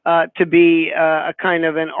to be a kind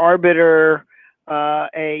of an arbiter,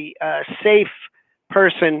 a safe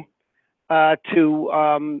person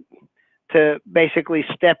to basically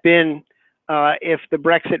step in if the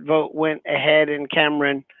Brexit vote went ahead and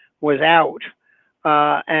Cameron was out.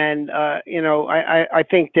 You know, I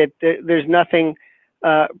think that there's nothing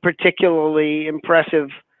particularly impressive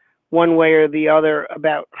one way or the other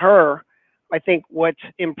about her. I think what's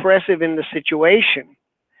impressive in the situation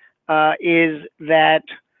is that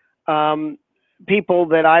people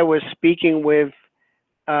that I was speaking with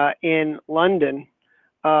in London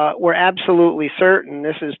were absolutely certain,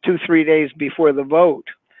 this is 2-3 days before the vote,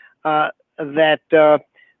 that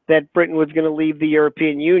Britain was going to leave the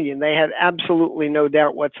European Union. They had absolutely no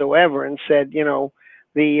doubt whatsoever and said, you know,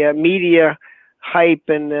 the media hype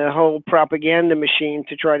and the whole propaganda machine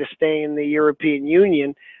to try to stay in the European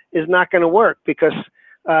Union is not going to work because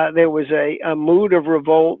there was a mood of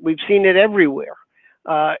revolt. We've seen it everywhere.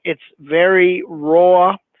 It's very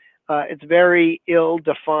raw. It's very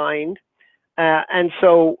ill-defined. And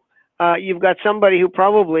so you've got somebody who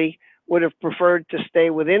probably would have preferred to stay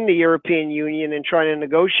within the European Union and try to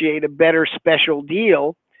negotiate a better special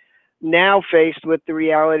deal, now faced with the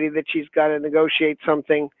reality that she's got to negotiate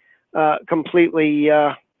something completely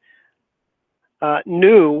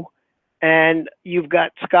new. And you've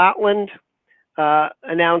got Scotland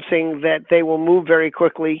announcing that they will move very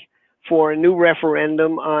quickly for a new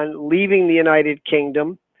referendum on leaving the United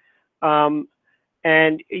Kingdom.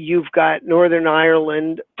 And you've got Northern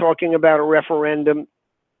Ireland talking about a referendum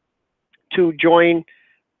to join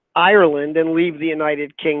Ireland and leave the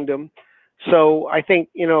United Kingdom. So I think,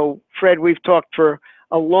 you know, Fred, we've talked for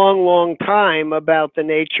a long, long time about the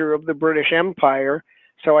nature of the British Empire.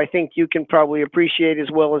 So I think you can probably appreciate as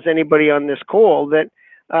well as anybody on this call that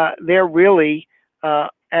they're really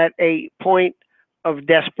at a point of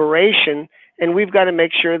desperation, and we've got to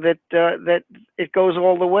make sure that that it goes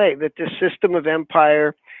all the way, that this system of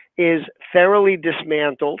empire is thoroughly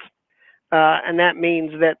dismantled, and that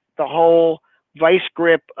means that the whole vice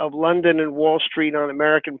grip of London and Wall Street on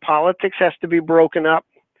American politics has to be broken up.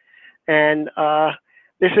 And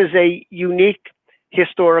this is a unique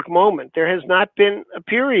historic moment. There has not been a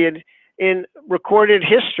period in recorded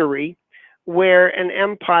history where an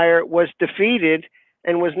empire was defeated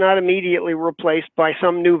and was not immediately replaced by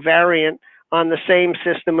some new variant on the same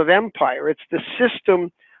system of empire. It's the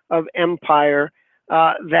system of empire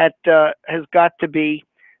that has got to be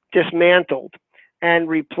dismantled and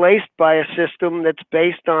replaced by a system that's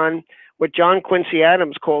based on what John Quincy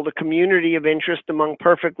Adams called a community of interest among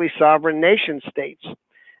perfectly sovereign nation states,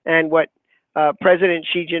 and what President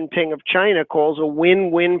Xi Jinping of China calls a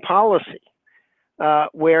win-win policy,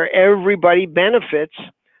 where everybody benefits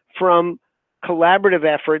from collaborative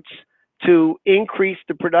efforts to increase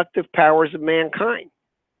the productive powers of mankind.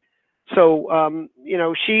 So,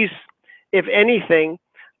 she's, if anything,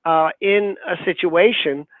 in a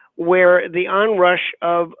situation where the onrush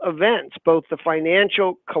of events, both the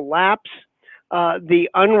financial collapse, the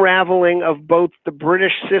unraveling of both the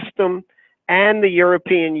British system and the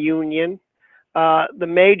European Union, the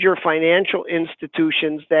major financial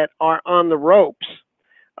institutions that are on the ropes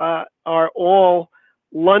are all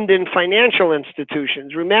London financial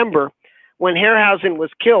institutions. Remember, when Herrhausen was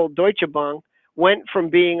killed, Deutsche Bank went from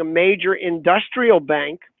being a major industrial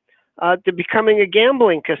bank to becoming a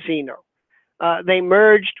gambling casino. They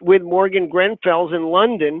merged with Morgan Grenfell's in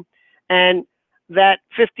London, and that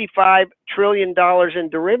 $55 trillion in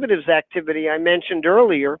derivatives activity I mentioned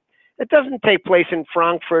earlier, it doesn't take place in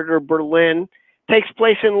Frankfurt or Berlin, it takes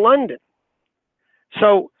place in London.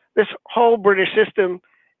 So this whole British system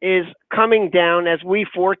is coming down as we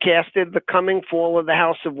forecasted the coming fall of the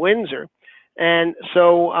House of Windsor. And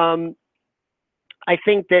so I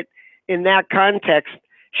think that in that context,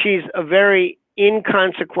 she's a very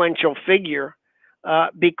inconsequential figure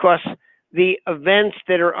because the events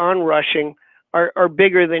that are onrushing are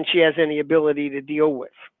bigger than she has any ability to deal with.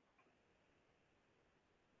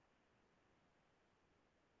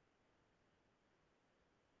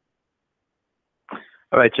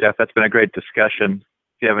 All right, Jeff, that's been a great discussion.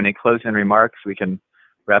 If you have any closing remarks, we can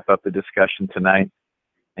wrap up the discussion tonight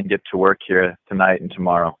and get to work here tonight and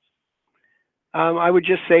tomorrow. I would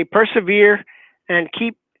just say persevere and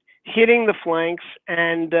keep hitting the flanks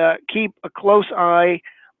and keep a close eye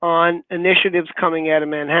on initiatives coming out of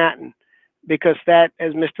Manhattan, because that,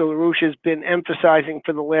 as Mr. LaRouche has been emphasizing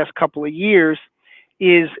for the last couple of years,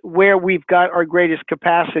 is where we've got our greatest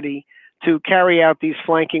capacity to carry out these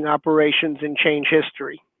flanking operations and change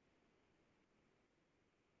history.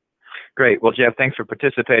 Great. Well, Jeff, thanks for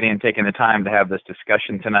participating and taking the time to have this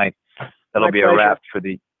discussion tonight. That'll My be pleasure. a wrap for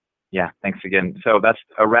the, yeah, thanks again. So that's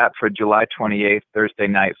a wrap for July 28th, Thursday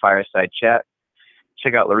night Fireside Chat.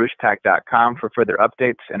 Check out LaRouchePAC.com for further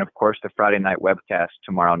updates and, of course, the Friday night webcast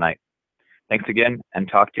tomorrow night. Thanks again, and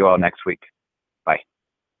talk to you all next week.